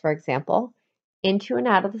glucose, for example, into and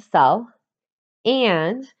out of the cell.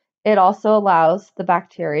 And it also allows the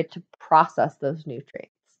bacteria to process those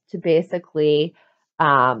nutrients, to basically,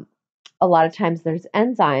 a lot of times there's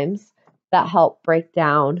enzymes that help break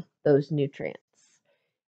down those nutrients.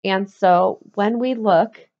 And so when we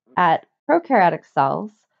look at prokaryotic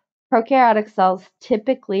cells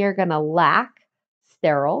typically are going to lack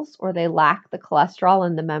sterols, or they lack the cholesterol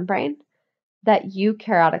in the membrane that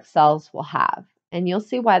eukaryotic cells will have. And you'll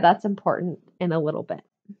see why that's important in a little bit.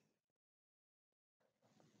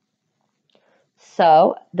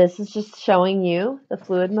 So this is just showing you the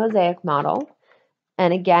fluid mosaic model.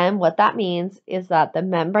 And again, what that means is that the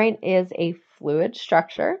membrane is a fluid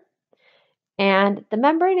structure, and the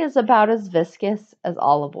membrane is about as viscous as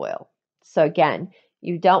olive oil. So again,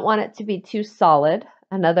 you don't want it to be too solid.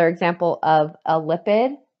 Another example of a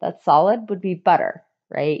lipid that's solid would be butter,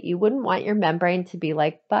 right? You wouldn't want your membrane to be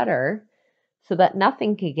like butter so that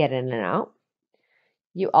nothing could get in and out.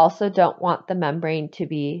 You also don't want the membrane to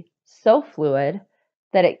be so fluid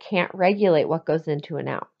that it can't regulate what goes into and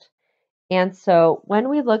out. And so when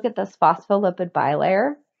we look at this phospholipid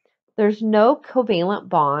bilayer, there's no covalent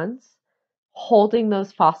bonds holding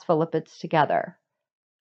those phospholipids together.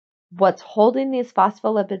 What's holding these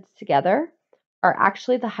phospholipids together are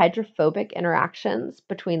actually the hydrophobic interactions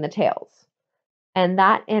between the tails. And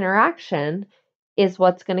that interaction is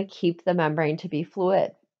what's going to keep the membrane to be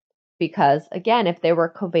fluid. Because again, if they were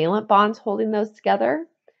covalent bonds holding those together,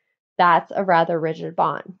 that's a rather rigid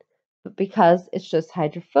bond. But because it's just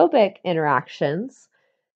hydrophobic interactions,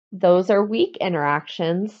 those are weak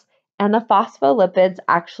interactions, and the phospholipids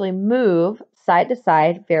actually move side to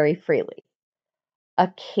side very freely.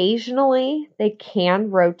 Occasionally, they can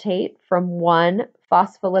rotate from one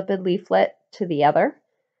phospholipid leaflet to the other,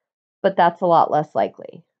 but that's a lot less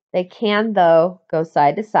likely. They can, though, go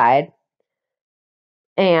side to side,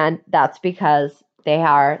 and that's because they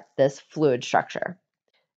are this fluid structure.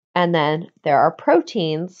 And then there are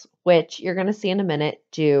proteins, which you're going to see in a minute,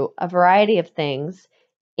 do a variety of things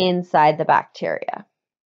inside the bacteria.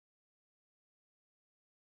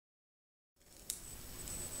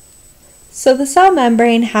 So the cell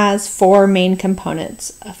membrane has four main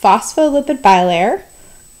components: a phospholipid bilayer,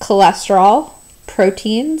 cholesterol,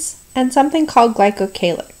 proteins, and something called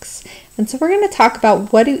glycocalyx. And so we're going to talk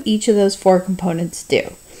about what do each of those four components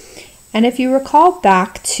do. And if you recall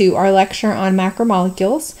back to our lecture on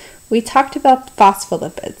macromolecules, we talked about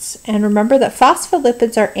phospholipids. And remember that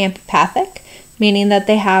phospholipids are amphipathic, meaning that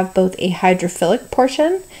they have both a hydrophilic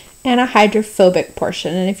portion and a hydrophobic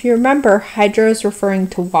portion. And if you remember, hydro is referring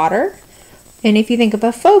to water. And if you think of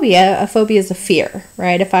a phobia is a fear,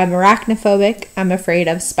 right? If I'm arachnophobic, I'm afraid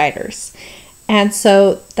of spiders. And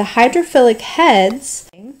so the hydrophilic heads,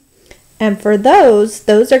 and for those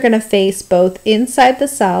are going to face both inside the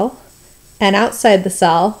cell and outside the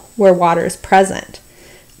cell where water is present.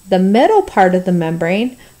 The middle part of the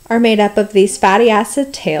membrane are made up of these fatty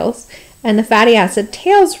acid tails, and the fatty acid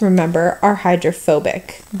tails, remember, are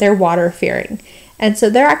hydrophobic. They're water-fearing. And so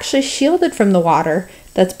they're actually shielded from the water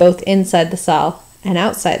that's both inside the cell and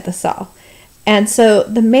outside the cell. And so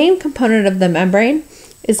the main component of the membrane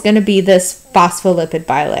is going to be this phospholipid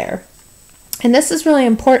bilayer. And this is really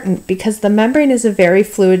important because the membrane is a very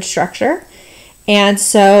fluid structure. And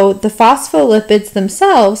so the phospholipids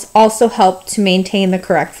themselves also help to maintain the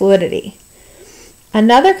correct fluidity.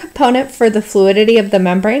 Another component for the fluidity of the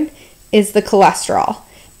membrane is the cholesterol.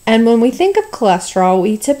 And when we think of cholesterol,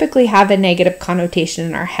 we typically have a negative connotation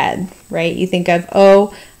in our head, right? You think of,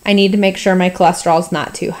 oh, I need to make sure my cholesterol is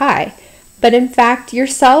not too high. But in fact, your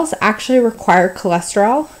cells actually require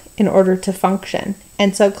cholesterol in order to function.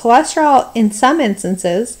 And so cholesterol, in some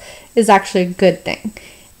instances, is actually a good thing.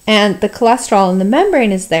 And the cholesterol in the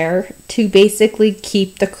membrane is there to basically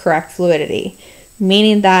keep the correct fluidity,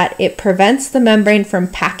 meaning that it prevents the membrane from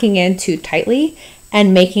packing in too tightly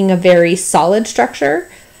and making a very solid structure.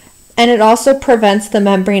 And it also prevents the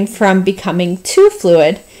membrane from becoming too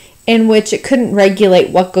fluid, in which it couldn't regulate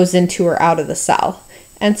what goes into or out of the cell.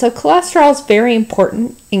 And so cholesterol is very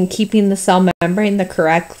important in keeping the cell membrane the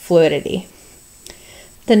correct fluidity.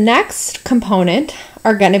 The next component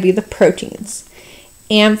are going to be the proteins.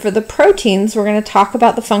 And for the proteins, we're going to talk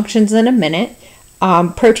about the functions in a minute.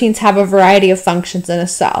 Proteins have a variety of functions in a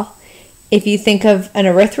cell. If you think of an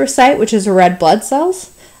erythrocyte, which is red blood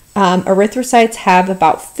cells, erythrocytes have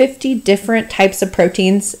about 50 different types of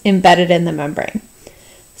proteins embedded in the membrane.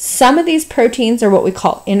 Some of these proteins are what we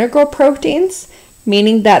call integral proteins,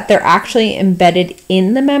 meaning that they're actually embedded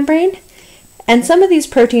in the membrane. And some of these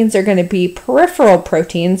proteins are going to be peripheral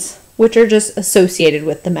proteins, which are just associated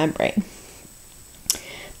with the membrane.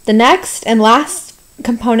 The next and last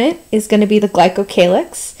component is going to be the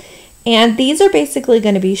glycocalyx. And these are basically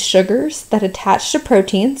going to be sugars that attach to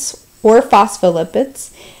proteins or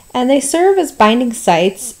phospholipids, and they serve as binding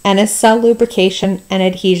sites and as cell lubrication and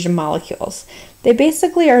adhesion molecules. They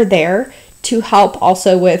basically are there to help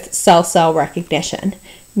also with cell-cell recognition,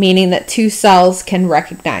 meaning that two cells can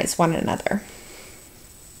recognize one another.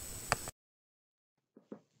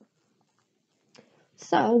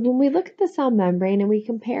 So when we look at the cell membrane and we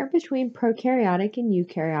compare between prokaryotic and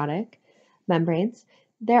eukaryotic membranes,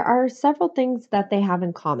 there are several things that they have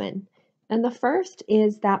in common. And the first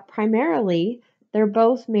is that primarily they're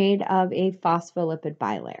both made of a phospholipid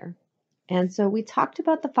bilayer. And so we talked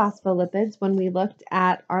about the phospholipids when we looked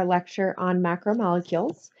at our lecture on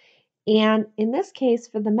macromolecules. And in this case,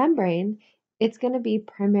 for the membrane, it's going to be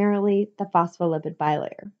primarily the phospholipid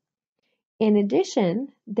bilayer. In addition,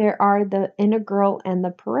 there are the integral and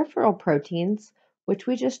the peripheral proteins, which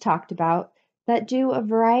we just talked about, that do a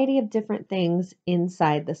variety of different things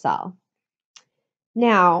inside the cell.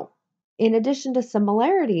 Now, in addition to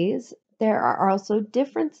similarities, there are also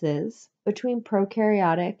differences between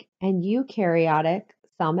prokaryotic and eukaryotic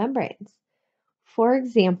cell membranes. For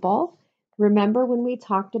example, remember when we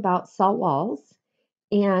talked about cell walls,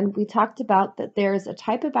 and we talked about that there's a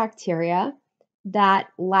type of bacteria that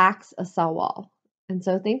lacks a cell wall. And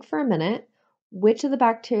so think for a minute, which of the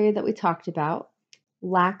bacteria that we talked about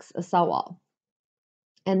lacks a cell wall?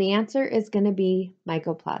 And the answer is going to be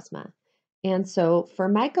mycoplasma. And so for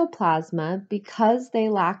mycoplasma, because they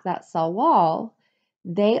lack that cell wall,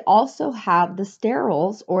 they also have the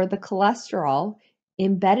sterols or the cholesterol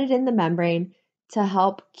embedded in the membrane to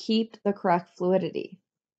help keep the correct fluidity.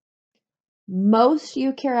 Most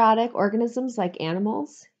eukaryotic organisms, like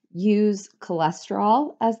animals, use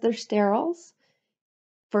cholesterol as their sterols.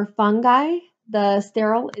 For fungi, the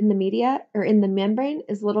sterol in the media or in the membrane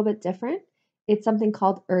is a little bit different. It's something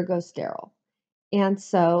called ergosterol. And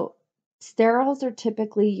so sterols are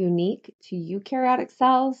typically unique to eukaryotic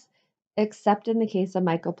cells, except in the case of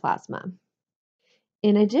mycoplasma.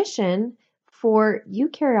 In addition, for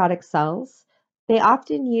eukaryotic cells, they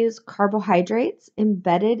often use carbohydrates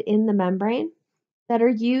embedded in the membrane that are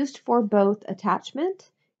used for both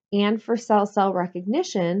attachment and for cell-cell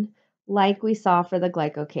recognition, like we saw for the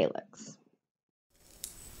glycocalyx.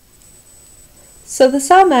 So the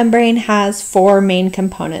cell membrane has four main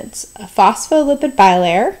components: a phospholipid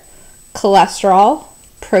bilayer, cholesterol,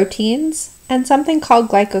 proteins, and something called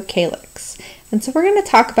glycocalyx. And so we're going to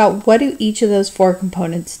talk about what do each of those four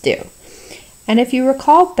components do. And if you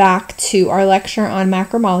recall back to our lecture on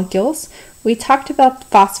macromolecules, we talked about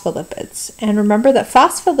phospholipids. And remember that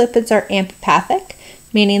phospholipids are amphipathic,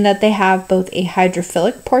 meaning that they have both a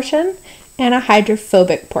hydrophilic portion and a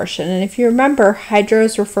hydrophobic portion. And if you remember, hydro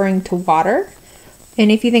is referring to water. And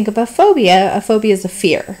if you think of a phobia is a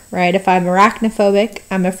fear, right? If I'm arachnophobic,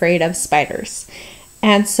 I'm afraid of spiders.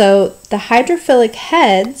 And so the hydrophilic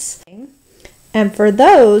heads, and for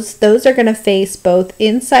those are going to face both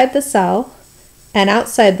inside the cell and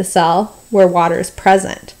outside the cell where water is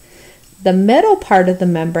present. The middle part of the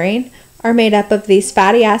membrane are made up of these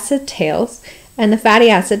fatty acid tails, and the fatty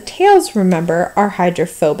acid tails, remember, are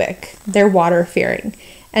hydrophobic. They're water-fearing.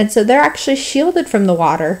 And so they're actually shielded from the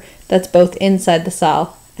water that's both inside the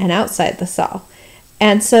cell and outside the cell.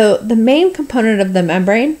 And so the main component of the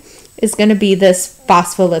membrane is going to be this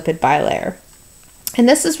phospholipid bilayer. And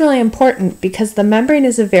this is really important because the membrane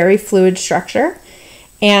is a very fluid structure.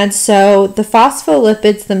 And so the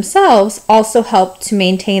phospholipids themselves also help to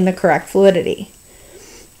maintain the correct fluidity.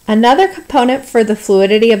 Another component for the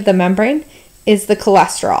fluidity of the membrane is the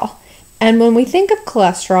cholesterol. And when we think of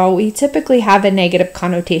cholesterol, we typically have a negative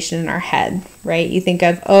connotation in our head, right? You think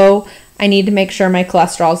of, oh, I need to make sure my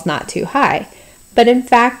cholesterol is not too high. But in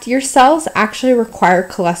fact, your cells actually require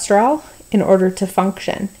cholesterol in order to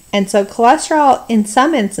function. And so cholesterol, in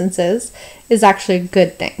some instances, is actually a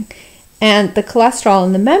good thing. And the cholesterol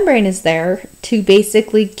in the membrane is there to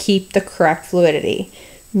basically keep the correct fluidity,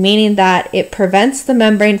 meaning that it prevents the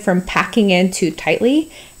membrane from packing in too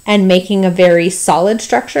tightly and making a very solid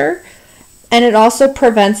structure. And it also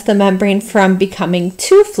prevents the membrane from becoming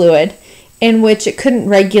too fluid, in which it couldn't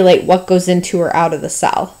regulate what goes into or out of the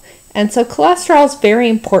cell. And so cholesterol is very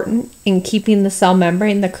important in keeping the cell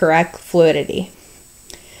membrane the correct fluidity.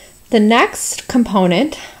 The next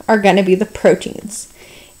component are going to be the proteins.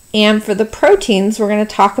 And for the proteins, we're going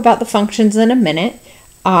to talk about the functions in a minute.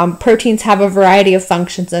 Proteins have a variety of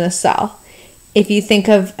functions in a cell. If you think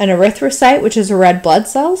of an erythrocyte, which is a red blood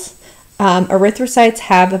cells, erythrocytes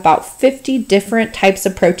have about 50 different types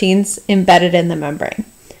of proteins embedded in the membrane.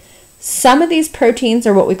 Some of these proteins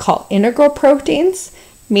are what we call integral proteins,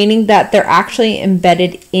 meaning that they're actually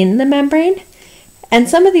embedded in the membrane. And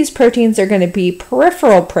some of these proteins are going to be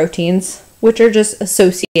peripheral proteins, which are just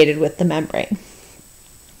associated with the membrane.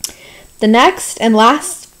 The next and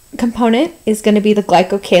last component is going to be the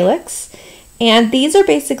glycocalyx. And these are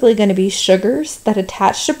basically going to be sugars that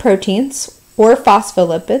attach to proteins or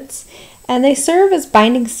phospholipids, and they serve as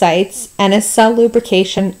binding sites and as cell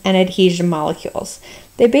lubrication and adhesion molecules.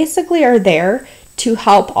 They basically are there to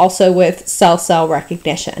help also with cell-cell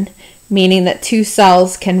recognition, meaning that two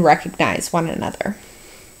cells can recognize one another.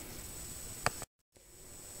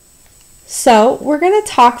 So we're going to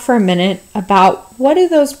talk for a minute about what do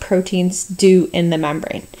those proteins do in the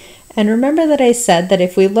membrane. And remember that I said that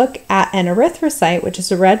if we look at an erythrocyte, which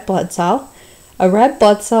is a red blood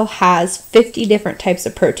cell has 50 different types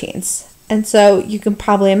of proteins. And so you can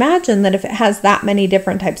probably imagine that if it has that many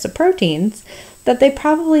different types of proteins, that they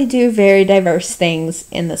probably do very diverse things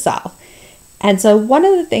in the cell. And so one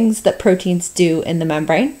of the things that proteins do in the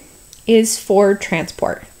membrane is for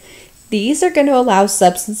transport. These are going to allow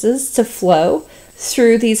substances to flow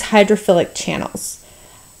through these hydrophilic channels.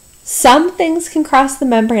 Some things can cross the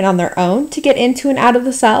membrane on their own to get into and out of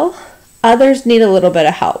the cell. Others need a little bit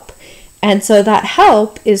of help. And so that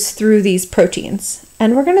help is through these proteins.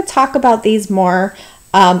 And we're going to talk about these more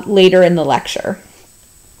later in the lecture.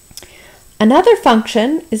 Another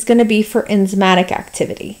function is going to be for enzymatic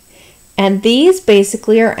activity. And these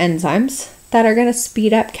basically are enzymes that are going to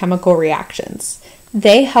speed up chemical reactions.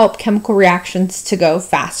 They help chemical reactions to go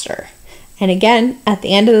faster. And again, at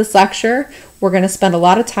the end of this lecture, we're going to spend a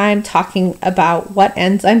lot of time talking about what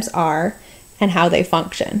enzymes are and how they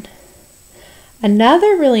function.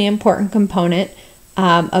 Another really important component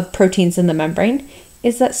of proteins in the membrane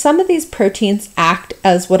is that some of these proteins act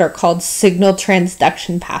as what are called signal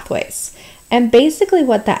transduction pathways. And basically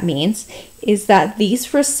what that means is that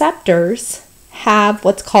these receptors have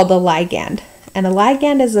what's called a ligand. And a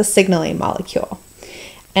ligand is a signaling molecule.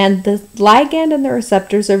 And the ligand and the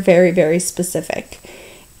receptors are very, very specific.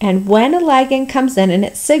 And when a ligand comes in and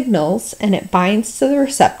it signals and it binds to the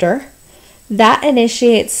receptor, that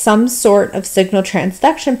initiates some sort of signal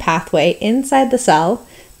transduction pathway inside the cell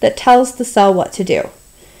that tells the cell what to do.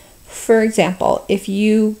 For example, if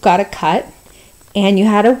you got a cut and you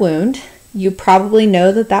had a wound, you probably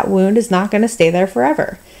know that that wound is not going to stay there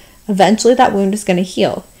forever. Eventually that wound is going to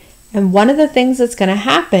heal. And one of the things that's going to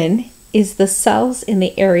happen is the cells in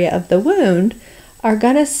the area of the wound are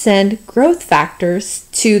going to send growth factors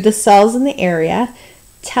to the cells in the area,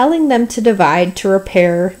 telling them to divide to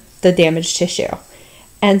repair the damaged tissue.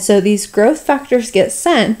 And so these growth factors get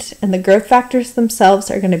sent, and the growth factors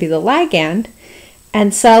themselves are going to be the ligand,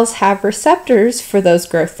 and cells have receptors for those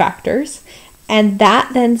growth factors, and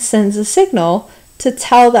that then sends a signal to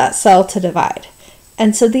tell that cell to divide.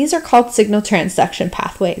 And so these are called signal transduction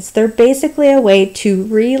pathways. They're basically a way to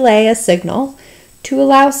relay a signal to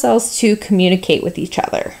allow cells to communicate with each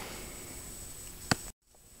other.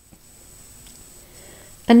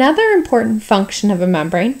 Another important function of a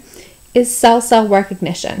membrane is cell-cell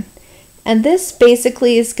recognition. And this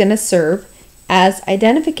basically is going to serve as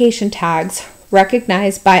identification tags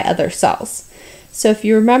recognized by other cells. So if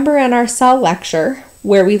you remember in our cell lecture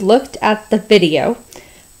where we looked at the video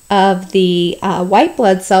of the white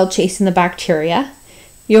blood cell chasing the bacteria,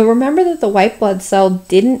 you'll remember that the white blood cell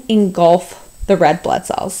didn't engulf the red blood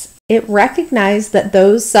cells. It recognized that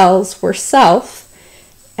those cells were self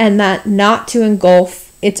and that not to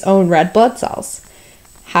engulf its own red blood cells.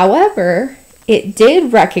 However, it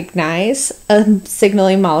did recognize a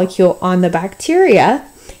signaling molecule on the bacteria,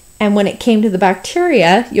 and when it came to the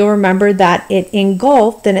bacteria, you'll remember that it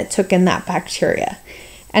engulfed and it took in that bacteria.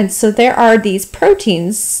 And so there are these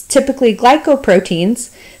proteins, typically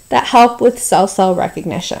glycoproteins, that help with cell-cell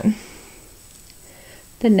recognition.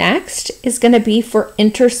 The next is going to be for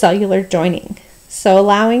intercellular joining, so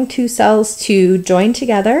allowing two cells to join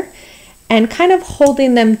together and kind of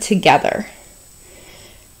holding them together.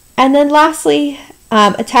 And then lastly,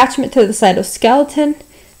 attachment to the cytoskeleton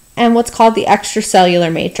and what's called the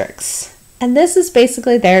extracellular matrix. And this is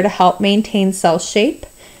basically there to help maintain cell shape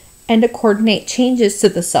and to coordinate changes to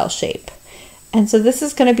the cell shape. And so this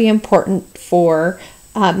is going to be important for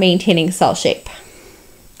maintaining cell shape.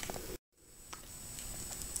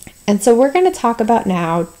 And so we're going to talk about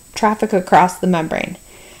now traffic across the membrane.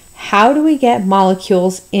 how do we get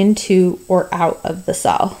molecules into or out of the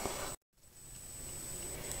cell?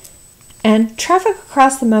 And traffic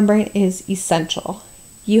across the membrane is essential.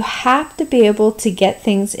 You have to be able to get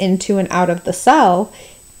things into and out of the cell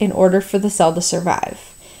in order for the cell to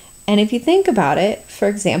survive. And if you think about it, for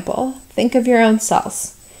example, think of your own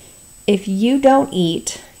cells. If you don't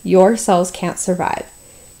eat, your cells can't survive.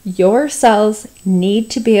 Your cells need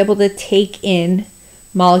to be able to take in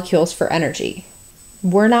molecules for energy.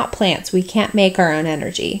 We're not plants. We can't make our own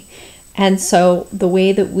energy. And so the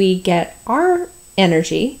way that we get our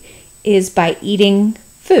energy is by eating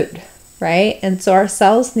food, right? And so our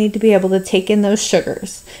cells need to be able to take in those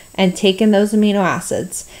sugars and take in those amino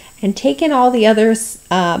acids and take in all the other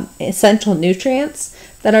essential nutrients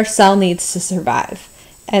that our cell needs to survive.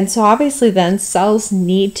 And so obviously then cells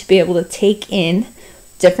need to be able to take in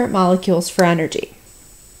different molecules for energy.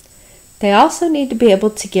 They also need to be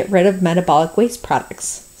able to get rid of metabolic waste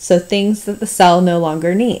products, so things that the cell no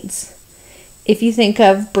longer needs. If you think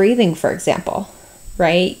of breathing, for example,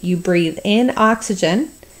 right? You breathe in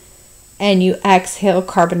oxygen and you exhale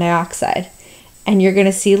carbon dioxide. And you're going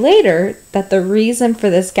to see later that the reason for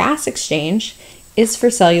this gas exchange is for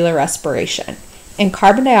cellular respiration. And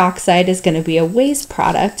carbon dioxide is going to be a waste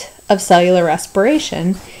product of cellular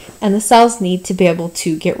respiration, and the cells need to be able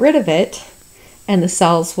to get rid of it, and the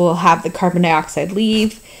cells will have the carbon dioxide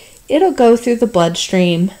leave. It'll go through the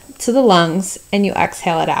bloodstream to the lungs, and you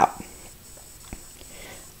exhale it out.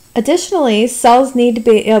 Additionally, cells need to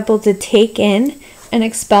be able to take in and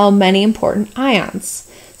expel many important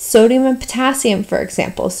ions. Sodium and potassium, for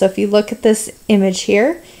example. So if you look at this image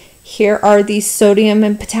here, here are these sodium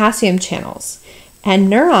and potassium channels. And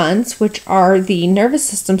neurons, which are the nervous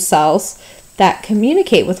system cells that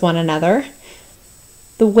communicate with one another,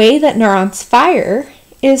 the way that neurons fire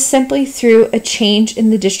is simply through a change in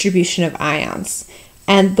the distribution of ions.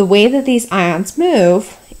 And the way that these ions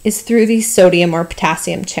move is through these sodium or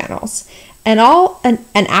potassium channels. And all an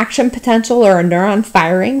action potential or a neuron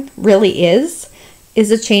firing really is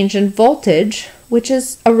a change in voltage, which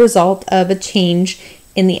is a result of a change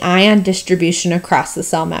in the ion distribution across the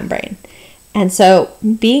cell membrane. And so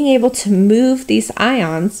being able to move these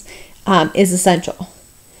ions is essential.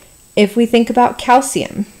 If we think about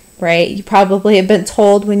calcium, right? You probably have been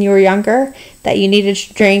told when you were younger that you needed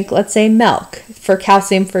to drink, let's say, milk for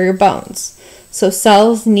calcium for your bones. So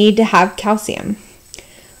cells need to have calcium.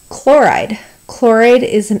 Chloride. Chloride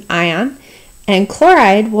is an ion, and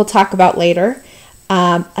chloride we'll talk about later.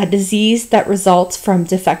 A disease that results from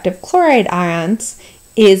defective chloride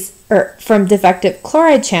from defective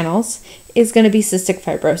chloride channels is going to be cystic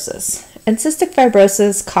fibrosis. And cystic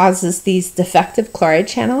fibrosis causes these defective chloride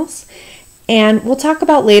channels, and we'll talk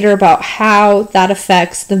about later about how that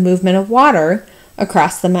affects the movement of water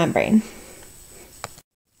across the membrane.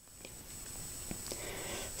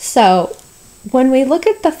 So when we look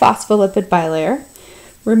at the phospholipid bilayer,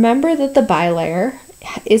 remember that the bilayer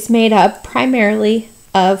is made up primarily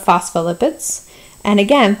of phospholipids. And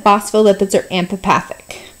again, phospholipids are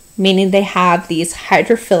amphipathic, meaning they have these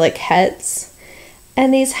hydrophilic heads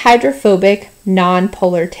and these hydrophobic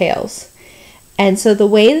non-polar tails. And so the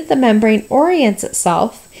way that the membrane orients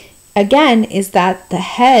itself, again, is that the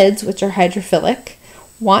heads, which are hydrophilic,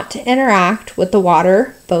 want to interact with the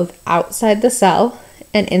water both outside the cell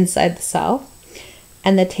and inside the cell.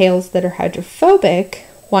 And the tails that are hydrophobic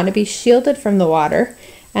want to be shielded from the water,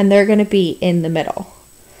 and they're going to be in the middle.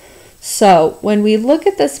 So when we look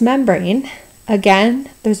at this membrane, again,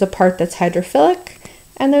 there's a part that's hydrophilic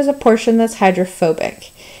and there's a portion that's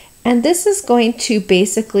hydrophobic. And this is going to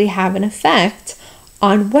basically have an effect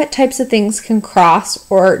on what types of things can cross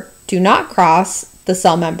or do not cross the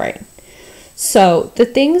cell membrane. So the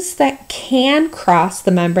things that can cross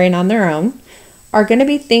the membrane on their own are going to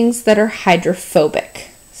be things that are hydrophobic.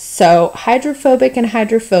 So hydrophobic and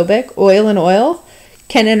hydrophobic, oil and oil,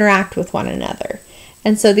 can interact with one another.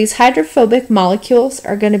 And so these hydrophobic molecules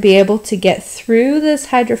are going to be able to get through this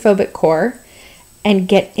hydrophobic core and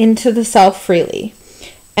get into the cell freely.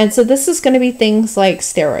 And so this is going to be things like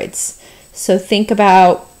steroids. So think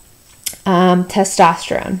about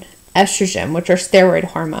testosterone, estrogen, which are steroid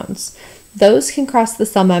hormones. Those can cross the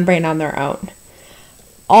cell membrane on their own.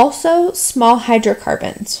 Also, small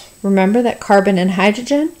hydrocarbons. Remember that carbon and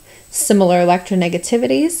hydrogen, similar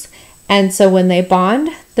electronegativities, and so when they bond,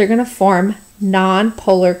 they're going to form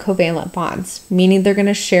non-polar covalent bonds, meaning they're going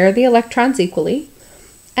to share the electrons equally,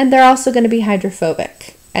 and they're also going to be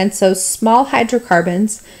hydrophobic. And so small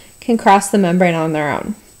hydrocarbons can cross the membrane on their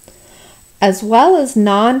own, as well as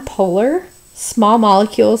non-polar small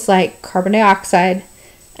molecules like carbon dioxide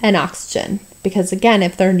and oxygen. Because again,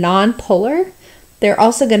 if they're non-polar, they're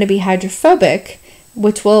also going to be hydrophobic,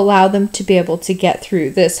 which will allow them to be able to get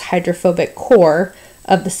through this hydrophobic core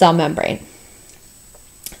of the cell membrane.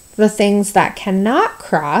 The things that cannot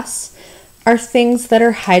cross are things that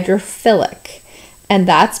are hydrophilic, and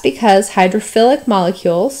that's because hydrophilic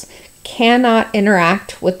molecules cannot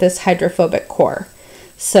interact with this hydrophobic core.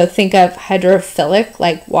 So think of hydrophilic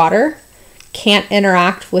like water, can't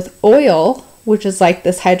interact with oil, which is like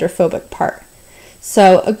this hydrophobic part.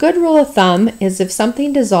 So a good rule of thumb is if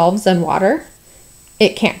something dissolves in water,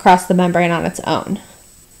 it can't cross the membrane on its own.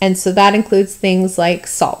 And so that includes things like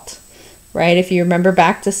salt, right? If you remember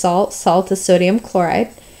back to salt, salt is sodium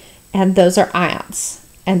chloride, and those are ions.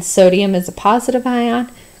 And sodium is a positive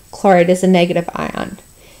ion, chloride is a negative ion.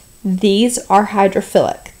 These are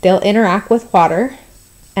hydrophilic. They'll interact with water,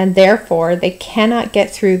 and therefore they cannot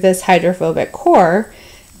get through this hydrophobic core,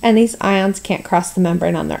 and these ions can't cross the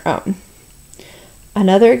membrane on their own.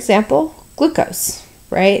 Another example, glucose,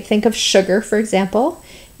 right? Think of sugar, for example.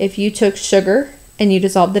 If you took sugar and you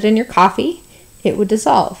dissolved it in your coffee, it would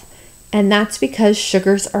dissolve. And that's because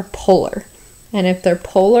sugars are polar. And if they're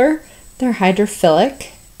polar, they're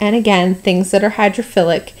hydrophilic. And again, things that are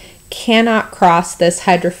hydrophilic cannot cross this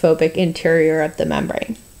hydrophobic interior of the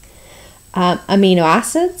membrane. Amino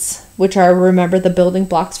acids, which are, remember, the building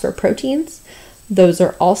blocks for proteins, those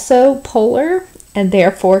are also polar and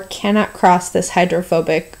therefore cannot cross this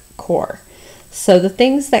hydrophobic core. So the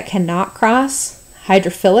things that cannot cross,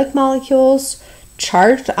 hydrophilic molecules,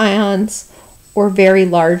 charged ions, or very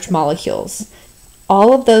large molecules.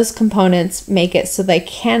 All of those components make it so they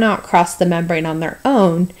cannot cross the membrane on their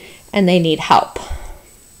own, and they need help.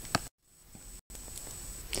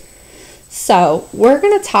 So we're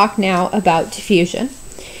going to talk now about diffusion.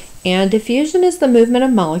 And diffusion is the movement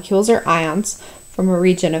of molecules or ions from a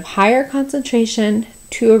region of higher concentration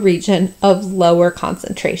to a region of lower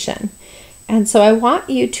concentration. And so I want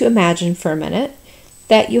you to imagine for a minute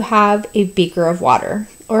that you have a beaker of water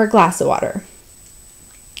or a glass of water.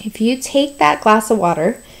 If you take that glass of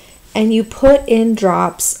water and you put in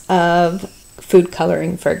drops of food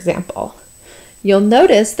coloring, for example, you'll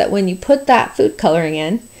notice that when you put that food coloring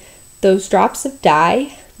in, those drops of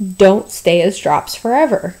dye don't stay as drops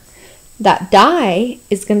forever. That dye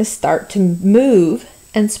is going to start to move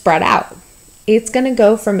and spread out. It's going to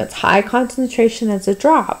go from its high concentration as a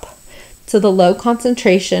drop to the low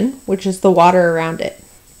concentration, which is the water around it,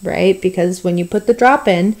 right? Because when you put the drop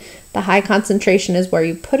in, the high concentration is where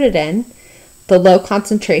you put it in. The low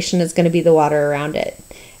concentration is going to be the water around it.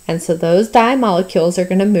 And so those dye molecules are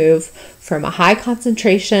going to move from a high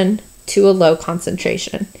concentration to a low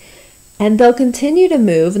concentration. And they'll continue to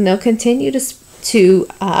move and they'll continue to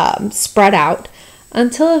spread out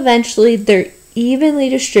until eventually they're evenly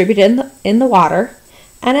distributed in the water.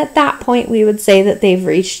 And at that point, we would say that they've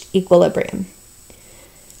reached equilibrium.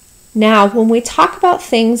 Now, when we talk about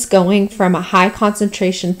things going from a high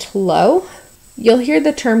concentration to low, you'll hear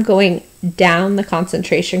the term going down the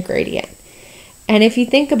concentration gradient. And if you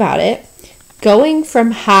think about it, going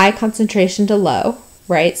from high concentration to low,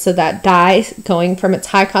 right? So that dye going from its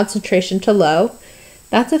high concentration to low,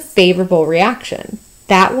 that's a favorable reaction.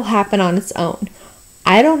 That will happen on its own.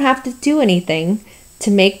 I don't have to do anything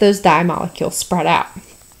to make those dye molecules spread out.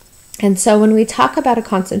 And so when we talk about a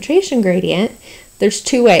concentration gradient, there's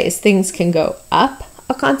two ways. Things can go up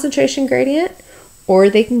a concentration gradient or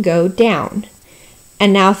they can go down.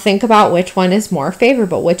 And now think about which one is more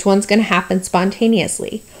favorable. Which one's going to happen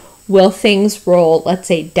spontaneously? Will things roll, let's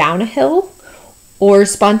say, down a hill, or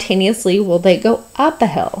spontaneously will they go up a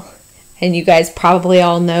hill? And you guys probably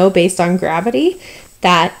all know, based on gravity,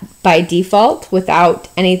 that by default, without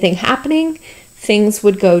anything happening, things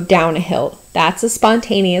would go down a hill. That's a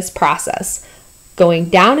spontaneous process. Going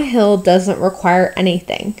down a hill doesn't require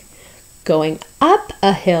anything. Going up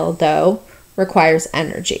a hill, though, requires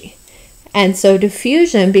energy. And so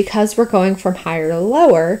diffusion, because we're going from higher to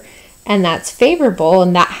lower, and that's favorable,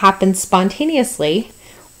 and that happens spontaneously,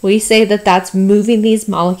 we say that that's moving these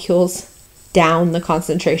molecules down the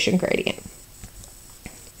concentration gradient.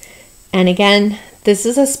 And again, this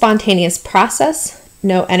is a spontaneous process.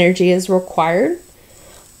 No energy is required,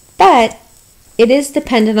 but it is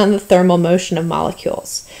dependent on the thermal motion of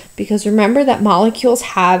molecules, because remember that molecules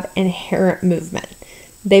have inherent movement.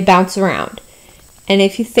 They bounce around. And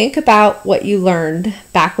if you think about what you learned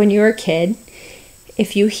back when you were a kid,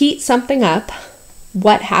 if you heat something up,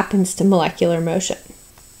 what happens to molecular motion?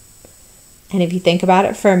 And if you think about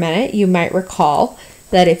it for a minute, you might recall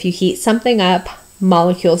that if you heat something up,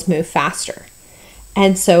 molecules move faster.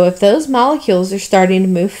 And so if those molecules are starting to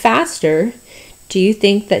move faster, do you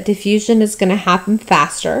think that diffusion is going to happen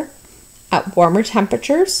faster at warmer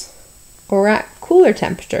temperatures or at cooler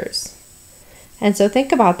temperatures? And so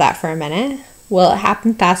think about that for a minute. Will it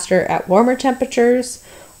happen faster at warmer temperatures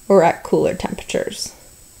or at cooler temperatures?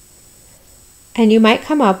 And you might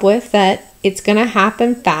come up with that it's going to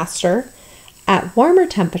happen faster at warmer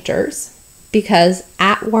temperatures because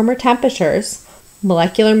at warmer temperatures,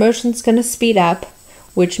 molecular motion is going to speed up,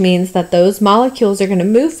 which means that those molecules are going to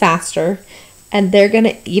move faster and they're going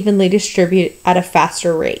to evenly distribute at a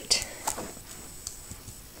faster rate.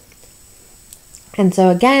 And so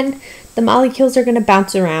again, the molecules are going to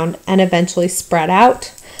bounce around and eventually spread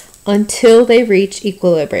out until they reach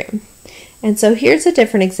equilibrium. And so here's a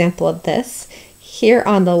different example of this. Here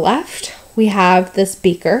on the left, we have this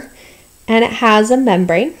beaker and it has a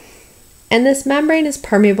membrane. And this membrane is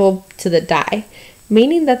permeable to the dye,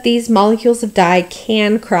 meaning that these molecules of dye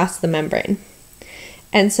can cross the membrane.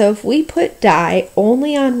 And so if we put dye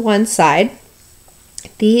only on one side,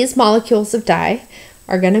 these molecules of dye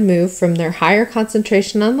are going to move from their higher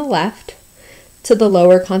concentration on the left to the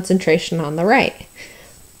lower concentration on the right.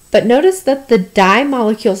 But notice that the dye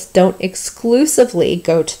molecules don't exclusively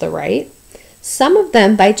go to the right. Some of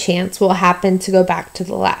them by chance will happen to go back to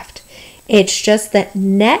the left. It's just that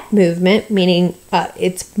net movement, meaning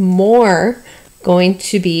it's more going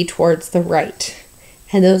to be towards the right.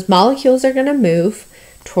 And those molecules are going to move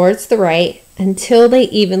towards the right until they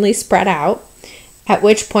evenly spread out, at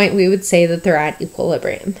which point we would say that they're at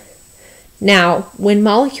equilibrium. Now, when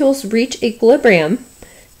molecules reach equilibrium,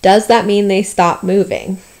 does that mean they stop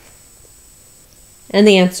moving? And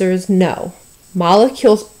the answer is no.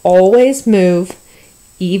 Molecules always move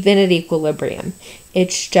even at equilibrium.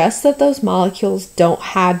 It's just that those molecules don't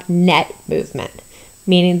have net movement,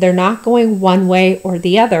 meaning they're not going one way or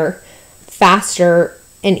the other faster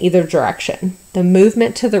in either direction. The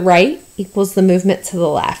movement to the right equals the movement to the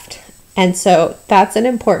left. And so that's an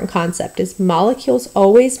important concept, is molecules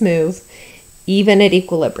always move even at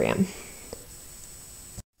equilibrium.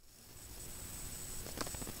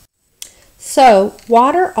 So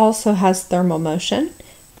water also has thermal motion,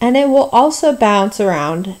 and it will also bounce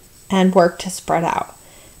around and work to spread out.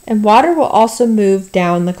 And water will also move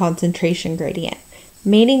down the concentration gradient,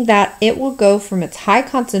 meaning that it will go from its high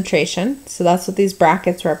concentration, so that's what these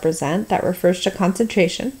brackets represent, that refers to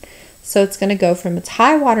concentration. So it's going to go from its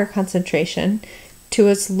high water concentration to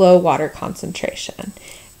its low water concentration.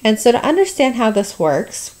 And so to understand how this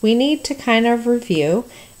works, we need to kind of review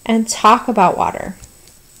and talk about water.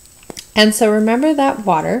 And so remember that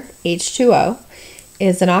water, H2O,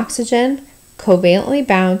 is an oxygen covalently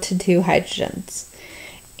bound to two hydrogens.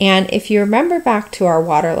 And if you remember back to our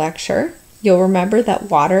water lecture, you'll remember that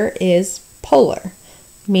water is polar,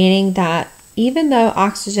 meaning that even though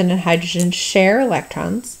oxygen and hydrogen share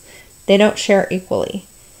electrons, they don't share equally.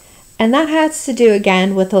 And that has to do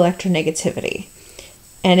again with electronegativity.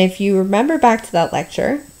 And if you remember back to that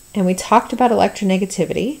lecture, and we talked about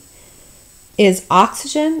electronegativity, is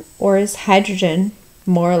oxygen or is hydrogen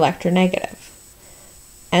more electronegative?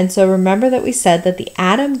 And so remember that we said that the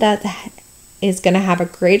atom that is going to have a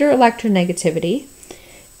greater electronegativity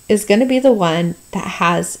is going to be the one that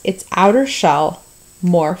has its outer shell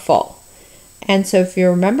more full. And so if you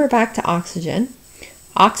remember back to oxygen,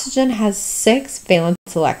 oxygen has 6 valence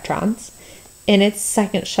electrons in its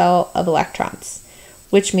second shell of electrons,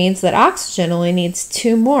 which means that oxygen only needs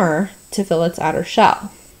 2 more to fill its outer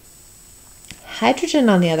shell. Hydrogen,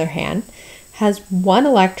 on the other hand, has 1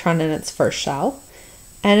 electron in its first shell,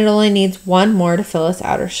 and it only needs 1 more to fill its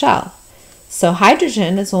outer shell. So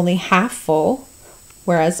hydrogen is only half full,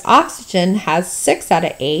 whereas oxygen has 6 out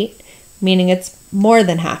of 8, meaning it's more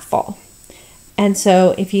than half full. And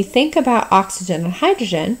so if you think about oxygen and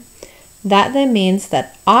hydrogen, that then means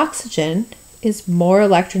that oxygen is more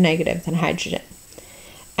electronegative than hydrogen.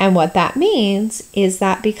 And what that means is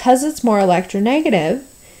that because it's more electronegative,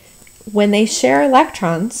 when they share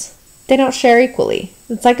electrons, they don't share equally.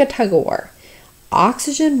 It's like a tug-of-war.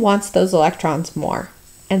 Oxygen wants those electrons more.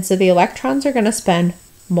 And so the electrons are going to spend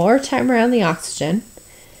more time around the oxygen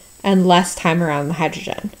and less time around the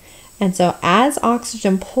hydrogen. And so as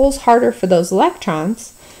oxygen pulls harder for those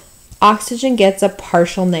electrons, oxygen gets a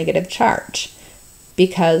partial negative charge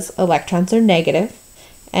because electrons are negative.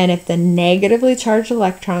 And if the negatively charged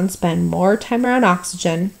electrons spend more time around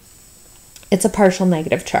oxygen, it's a partial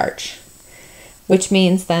negative charge, which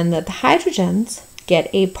means then that the hydrogens get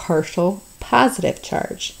a partial positive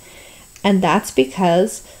charge. And that's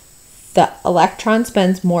because the electron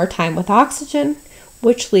spends more time with oxygen,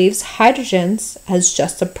 which leaves hydrogens as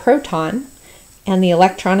just a proton, and the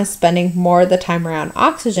electron is spending more of the time around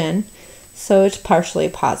oxygen, so it's partially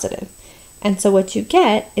positive. And so what you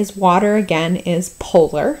get is water again is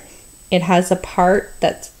polar. It has a part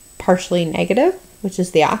that's partially negative, which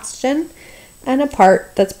is the oxygen, and a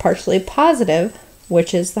part that's partially positive,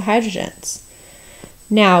 which is the hydrogens.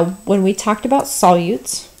 Now, when we talked about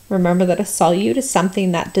solutes, remember that a solute is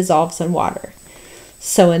something that dissolves in water.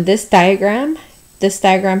 So in this diagram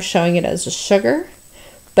showing it as a sugar,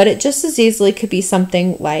 but it just as easily could be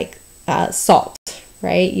something like salt,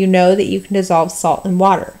 right? You know that you can dissolve salt in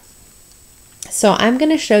water. So I'm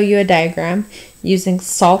going to show you a diagram using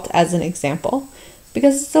salt as an example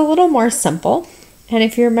because it's a little more simple. And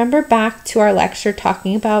if you remember back to our lecture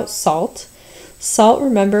talking about salt,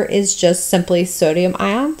 remember, is just simply sodium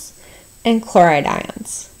ions and chloride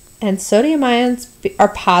ions. And sodium ions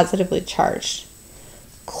are positively charged.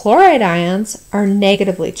 Chloride ions are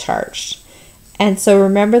negatively charged. And so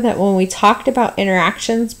remember that when we talked about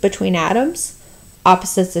interactions between atoms,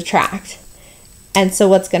 opposites attract. And so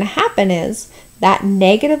what's going to happen is that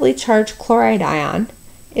negatively charged chloride ion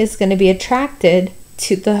is going to be attracted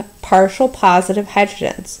to the partial positive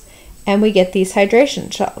hydrogens, and we get these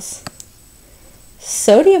hydration shells.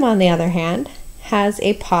 Sodium, on the other hand, has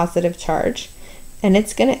a positive charge, and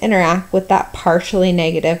it's going to interact with that partially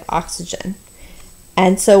negative oxygen.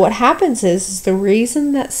 And so what happens is the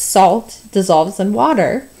reason that salt dissolves in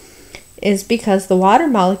water is because the water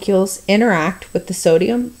molecules interact with the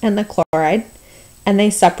sodium and the chloride, and they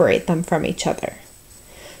separate them from each other.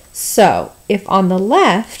 So if on the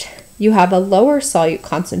left you have a lower solute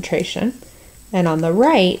concentration, and on the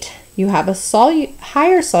right you have a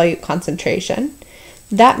higher solute concentration,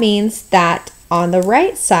 that means that on the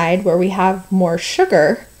right side where we have more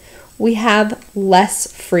sugar, we have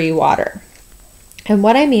less free water. And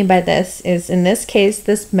what I mean by this is, in this case,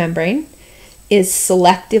 this membrane is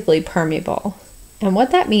selectively permeable. And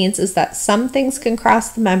what that means is that some things can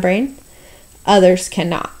cross the membrane, others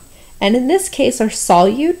cannot. And in this case, our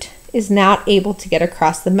solute is not able to get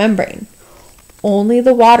across the membrane. Only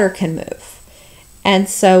the water can move. And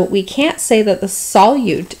so we can't say that the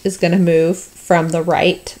solute is going to move from the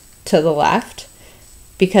right to the left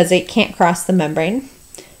because it can't cross the membrane.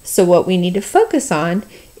 So what we need to focus on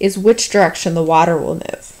is which direction the water will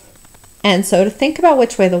move. And so to think about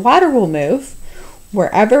which way the water will move,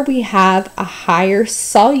 wherever we have a higher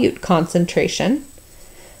solute concentration,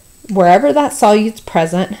 wherever that solute's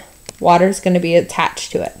present, water is going to be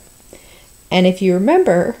attached to it. And if you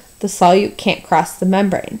remember, the solute can't cross the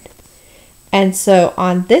membrane. And so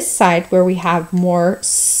on this side where we have more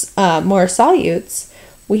solutes,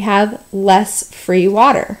 we have less free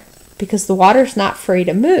water because the water is not free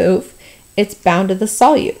to move, it's bound to the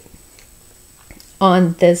solute.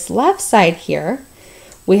 On this left side here,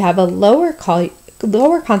 we have a lower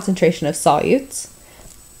concentration of solutes,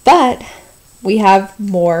 but we have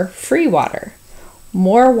more free water.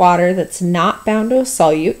 More water that's not bound to a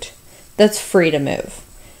solute that's free to move.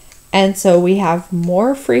 And so we have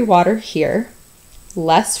more free water here,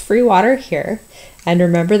 less free water here. And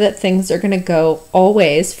remember that things are going to go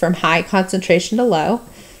always from high concentration to low.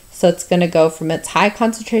 So it's going to go from its high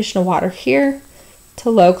concentration of water here to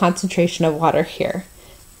low concentration of water here.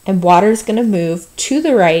 And water is going to move to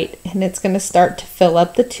the right, and it's going to start to fill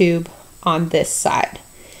up the tube on this side.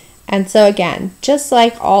 And so again, just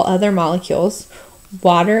like all other molecules,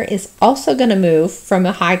 water is also going to move from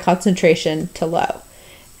a high concentration to low.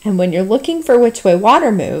 And when you're looking for which way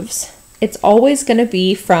water moves, it's always going to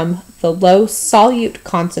be from the low solute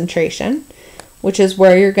concentration, which is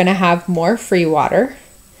where you're going to have more free water,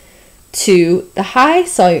 to the high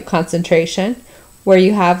solute concentration, where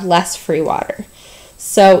you have less free water.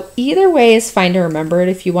 So either way is fine to remember it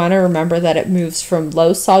if you want to remember that it moves from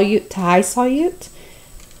low solute to high solute.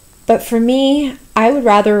 But for me, I would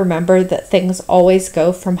rather remember that things always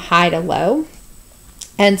go from high to low.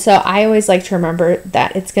 And so I always like to remember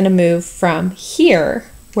that it's going to move from here,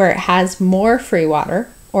 where it has more free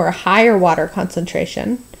water or a higher water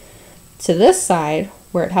concentration, to this side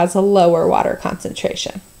where it has a lower water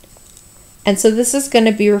concentration. And so this is going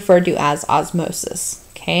to be referred to as osmosis.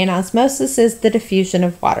 Okay, and osmosis is the diffusion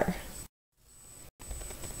of water.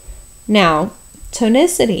 Now,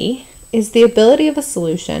 tonicity is the ability of a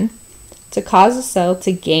solution to cause a cell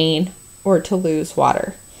to gain or to lose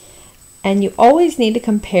water. And you always need to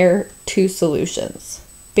compare two solutions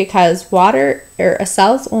because water, or a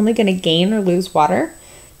cell, is only going to gain or lose water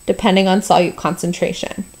depending on solute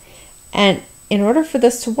concentration. And in order for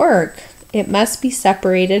this to work, it must be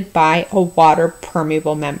separated by a water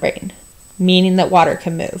permeable membrane, meaning that water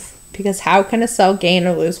can move. Because how can a cell gain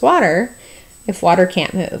or lose water if water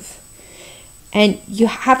can't move? And you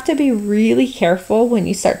have to be really careful when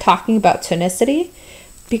you start talking about tonicity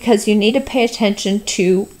because you need to pay attention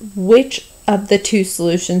to which of the two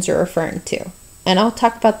solutions you're referring to. And I'll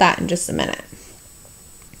talk about that in just a minute.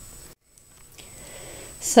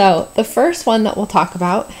 So the first one that we'll talk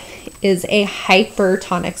about is a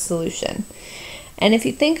hypertonic solution. And if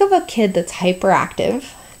you think of a kid that's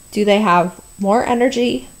hyperactive, do they have more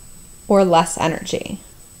energy or less energy?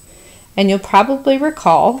 And you'll probably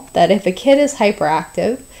recall that if a kid is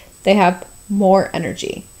hyperactive, they have more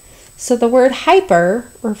energy. So the word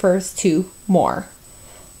hyper refers to more.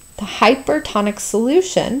 The hypertonic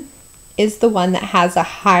solution is the one that has a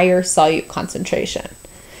higher solute concentration.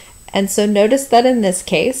 And so notice that in this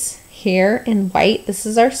case, here in white, this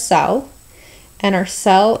is our cell, and our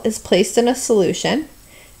cell is placed in a solution,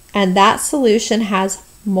 and that solution has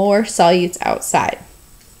more solutes outside.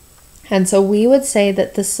 And so we would say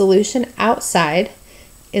that the solution outside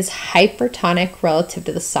is hypertonic relative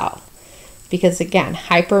to the cell, because again,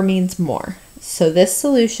 hyper means more. So this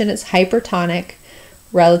solution is hypertonic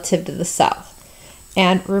relative to the cell.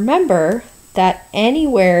 And remember that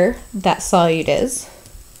anywhere that solute is,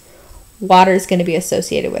 water is going to be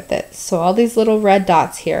associated with it. So all these little red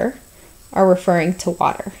dots here are referring to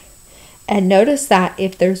water. And notice that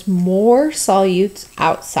if there's more solutes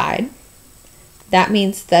outside, that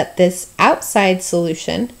means that this outside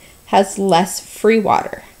solution has less free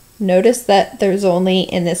water. Notice that there's only,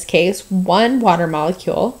 in this case, one water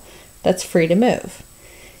molecule that's free to move.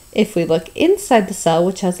 If we look inside the cell,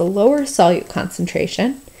 which has a lower solute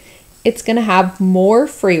concentration, it's going to have more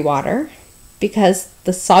free water because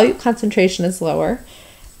the solute concentration is lower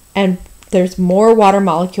and there's more water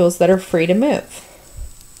molecules that are free to move.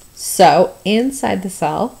 So inside the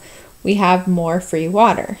cell, we have more free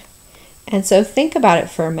water. And so think about it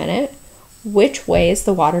for a minute. Which way is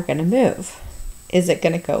the water going to move? Is it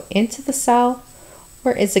going to go into the cell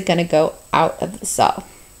or is it going to go out of the cell?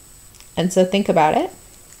 And so think about it.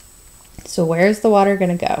 So where is the water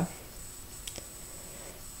going to go?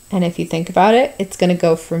 And if you think about it, it's going to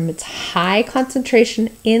go from its high concentration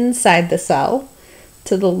inside the cell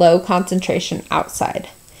to the low concentration outside.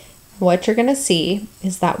 What you're going to see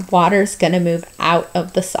is that water is going to move out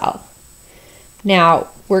of the cell. Now,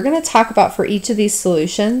 we're going to talk about for each of these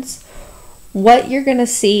solutions what you're going to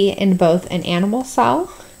see in both an animal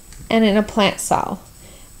cell and in a plant cell.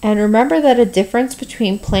 And remember that a difference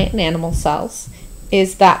between plant and animal cells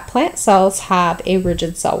is that plant cells have a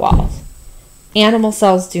rigid cell wall. Animal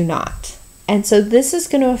cells do not. And so this is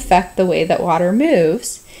going to affect the way that water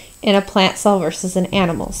moves in a plant cell versus an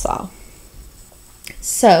animal cell.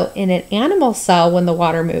 So in an animal cell, when the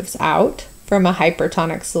water moves out from a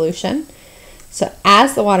hypertonic solution, so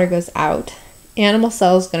as the water goes out, animal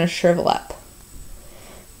cell is going to shrivel up.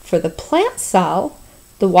 For the plant cell,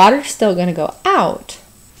 the water's still going to go out,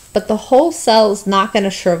 but the whole cell is not going to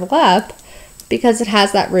shrivel up because it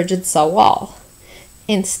has that rigid cell wall.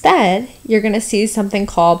 Instead, you're going to see something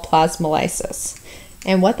called plasmolysis.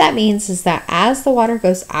 And what that means is that as the water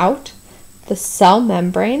goes out, the cell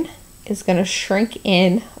membrane is going to shrink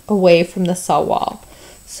in away from the cell wall.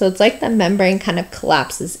 So it's like the membrane kind of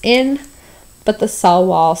collapses in, but the cell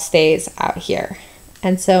wall stays out here.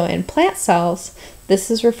 And so in plant cells,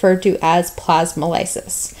 this is referred to as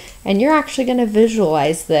plasmolysis. And you're actually going to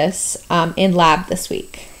visualize this in lab this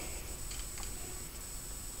week.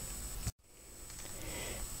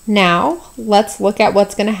 Now, let's look at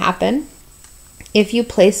what's going to happen if you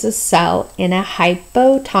place a cell in a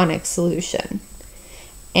hypotonic solution.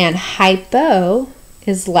 And hypo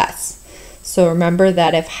is less. So remember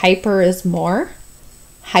that if hyper is more,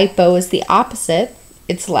 hypo is the opposite,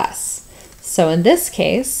 it's less. So in this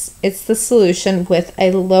case, it's the solution with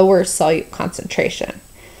a lower solute concentration.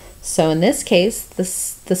 So in this case,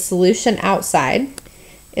 the solution outside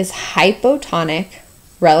is hypotonic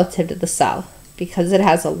relative to the cell, because it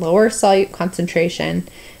has a lower solute concentration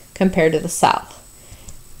compared to the cell.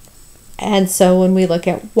 And so when we look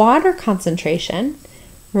at water concentration,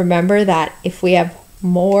 remember that if we have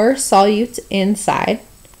more solutes inside,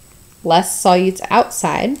 less solutes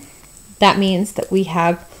outside, that means that we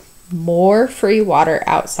have more free water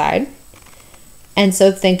outside. And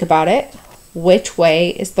so think about it. Which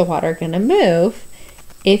way is the water going to move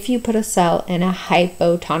if you put a cell in a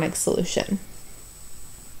hypotonic solution?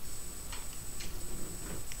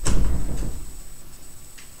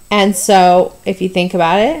 And so if you think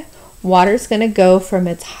about it, water is going to go from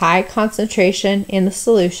its high concentration in the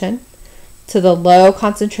solution to the low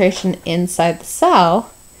concentration inside the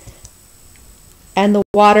cell. And the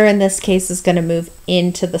water in this case is going to move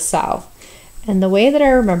into the cell. And the way that I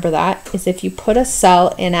remember that is if you put a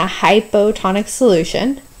cell in a hypotonic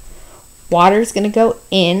solution, water is going to go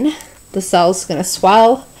in, the cell is going to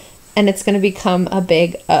swell, and it's going to become a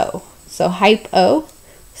big O. So hypo,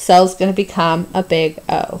 cell is going to become a big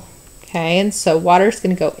O. Okay, and so water is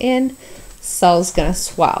going to go in, cell is going to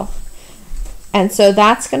swell. And so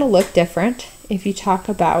that's going to look different if you talk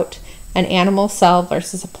about an animal cell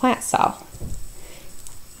versus a plant cell.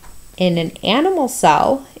 In an animal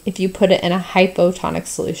cell, if you put it in a hypotonic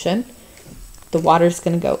solution, the water's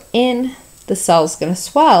going to go in, the cell's going to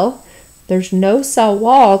swell, there's no cell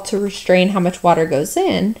wall to restrain how much water goes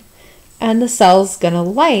in, and the cell's going to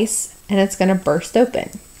lyse and it's going to burst open.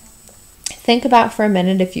 Think about for a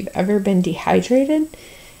minute if you've ever been dehydrated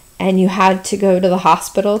and you had to go to the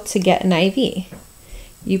hospital to get an IV.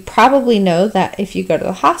 You probably know that if you go to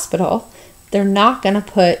the hospital, they're not going to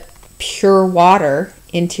put pure water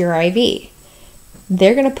into your IV.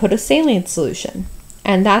 They're going to put a saline solution.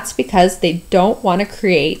 And that's because they don't want to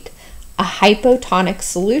create a hypotonic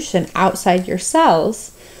solution outside your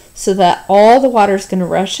cells so that all the water is going to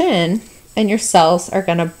rush in and your cells are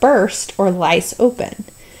going to burst or lyse open.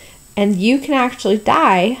 And you can actually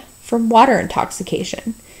die from water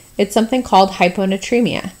intoxication. It's something called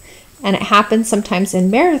hyponatremia. And it happens sometimes in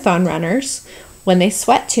marathon runners when they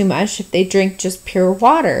sweat too much. If they drink just pure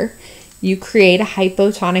water, you create a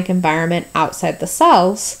hypotonic environment outside the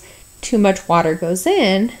cells. Too much water goes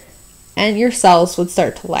in and your cells would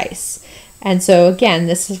start to lyse. And so again,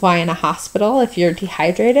 this is why in a hospital, if you're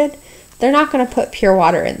dehydrated, they're not going to put pure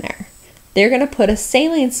water in there. They're going to put a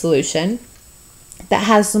saline solution that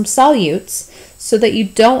has some solutes so that you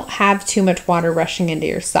don't have too much water rushing into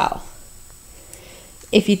your cell.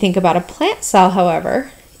 If you think about a plant cell,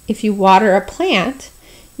 however, if you water a plant,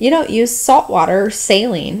 you don't use salt water or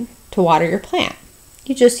saline to water your plant.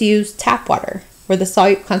 You just use tap water where the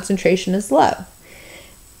solute concentration is low.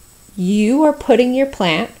 You are putting your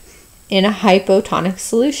plant in a hypotonic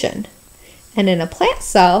solution. And in a plant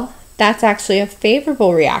cell, that's actually a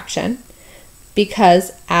favorable reaction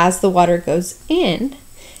because as the water goes in,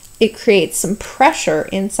 it creates some pressure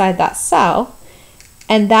inside that cell,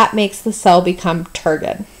 and that makes the cell become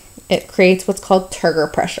turgid. It creates what's called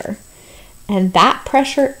turgor pressure. And that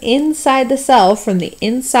pressure inside the cell from the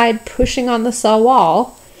inside pushing on the cell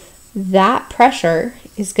wall, that pressure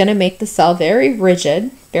is going to make the cell very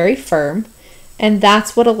rigid, very firm, and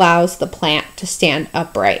that's what allows the plant to stand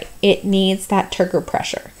upright. It needs that turgor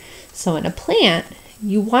pressure. So in a plant,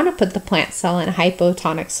 you want to put the plant cell in a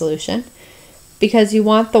hypotonic solution because you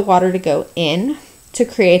want the water to go in to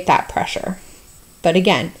create that pressure. But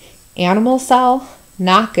again, animal cell,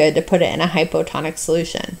 not good to put it in a hypotonic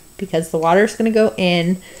solution because the water is going to go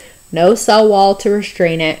in, no cell wall to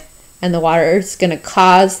restrain it, and the water is going to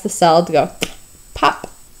cause the cell to go pop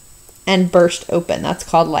and burst open. That's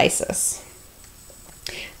called lysis.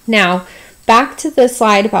 Now, back to the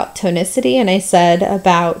slide about tonicity, and I said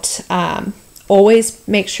about always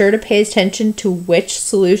make sure to pay attention to which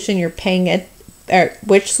solution you're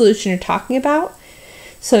which solution you're talking about.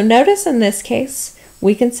 So notice in this case,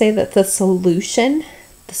 we can say that the solution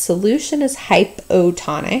is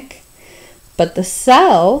hypotonic, but the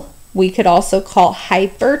cell we could also call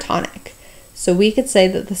hypertonic. So we could say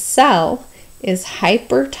that the cell is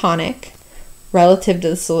hypertonic relative to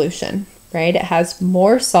the solution, right? It has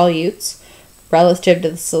more solutes relative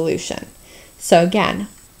to the solution. So again,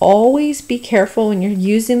 always be careful when you're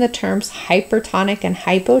using the terms hypertonic and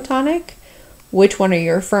hypotonic. Which one are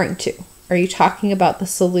you referring to? Are you talking about the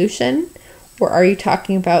solution or are you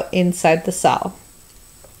talking about inside the cell?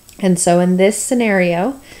 And so in this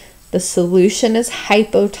scenario, the solution is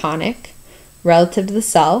hypotonic relative to the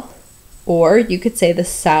cell, or you could say the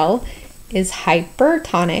cell is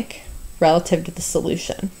hypertonic relative to the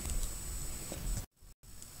solution.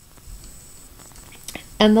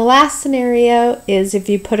 And the last scenario is if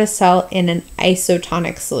you put a cell in an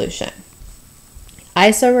isotonic solution.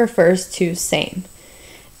 Iso refers to same.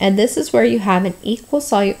 And this is where you have an equal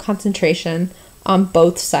solute concentration on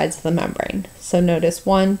both sides of the membrane. So notice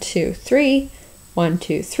 1, 2, 3, 1,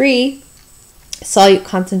 2, 3. Solute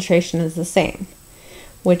concentration is the same,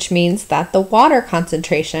 which means that the water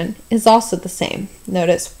concentration is also the same.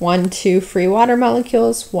 Notice 1, 2 free water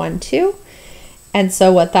molecules, 1, 2. And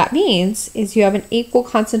so what that means is you have an equal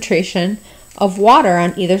concentration of water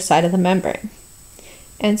on either side of the membrane.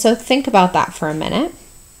 And so think about that for a minute.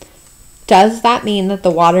 Does that mean that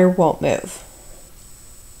the water won't move?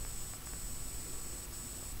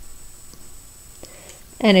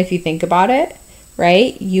 And if you think about it,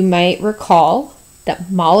 right, you might recall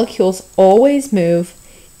that molecules always move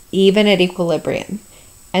even at equilibrium.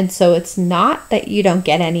 And so it's not that you don't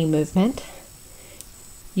get any movement.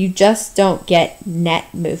 You just don't get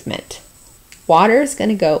net movement. Water is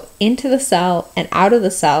going to go into the cell and out of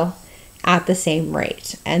the cell at the same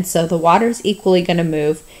rate. And so the water is equally going to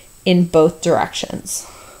move in both directions.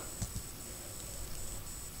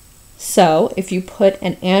 So if you put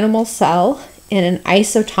an animal cell in an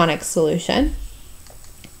isotonic solution,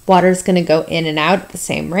 Water's going to go in and out at the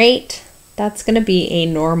same rate. That's going to be a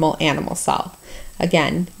normal animal cell.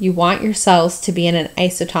 Again, you want your cells to be in an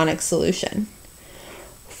isotonic solution.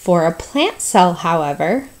 For a plant cell,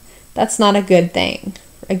 however, that's not a good thing.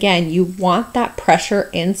 Again, you want that pressure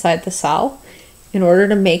inside the cell in order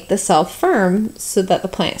to make the cell firm so that the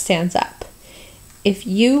plant stands up. If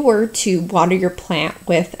you were to water your plant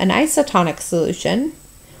with an isotonic solution,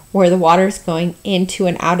 where the water is going into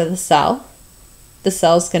and out of the cell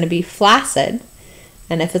is going to be flaccid.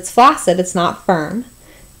 And if it's flaccid, it's not firm,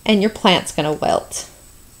 and your plant's going to wilt.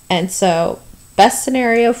 And so, best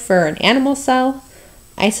scenario for an animal cell,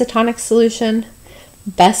 isotonic solution.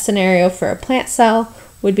 Best scenario for a plant cell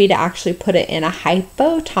would be to actually put it in a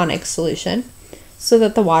hypotonic solution so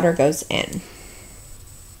that the water goes in.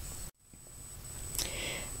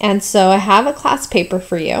 And so I have a class paper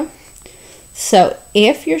for you. So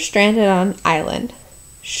if you're stranded on an island,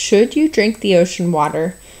 should you drink the ocean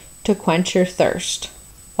water to quench your thirst?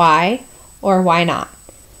 Why or why not?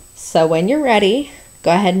 So when you're ready,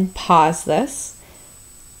 go ahead and pause this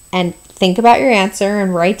and think about your answer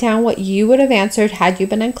and write down what you would have answered had you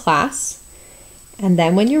been in class. And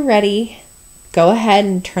then when you're ready, go ahead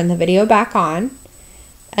and turn the video back on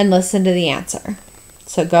and listen to the answer.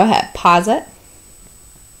 So go ahead, pause it.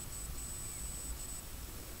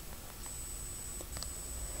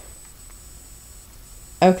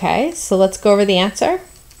 Okay, so let's go over the answer.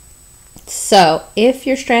 So if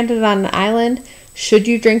you're stranded on an island, should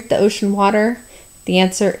you drink the ocean water? The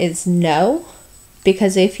answer is no,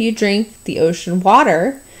 because if you drink the ocean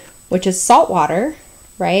water, which is salt water,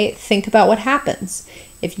 right? Think about what happens.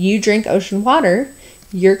 If you drink ocean water,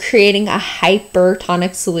 you're creating a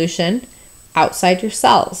hypertonic solution outside your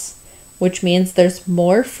cells, which means there's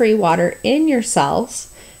more free water in your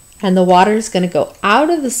cells, and the water is going to go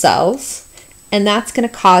out of the cells, and that's going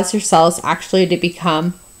to cause your cells actually to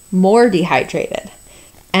become more dehydrated.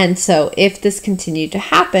 And so if this continued to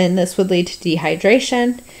happen, this would lead to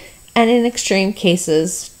dehydration and in extreme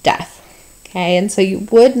cases, death. Okay, and so you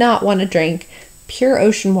would not want to drink pure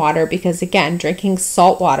ocean water because again, drinking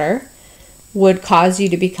salt water would cause you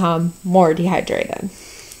to become more dehydrated.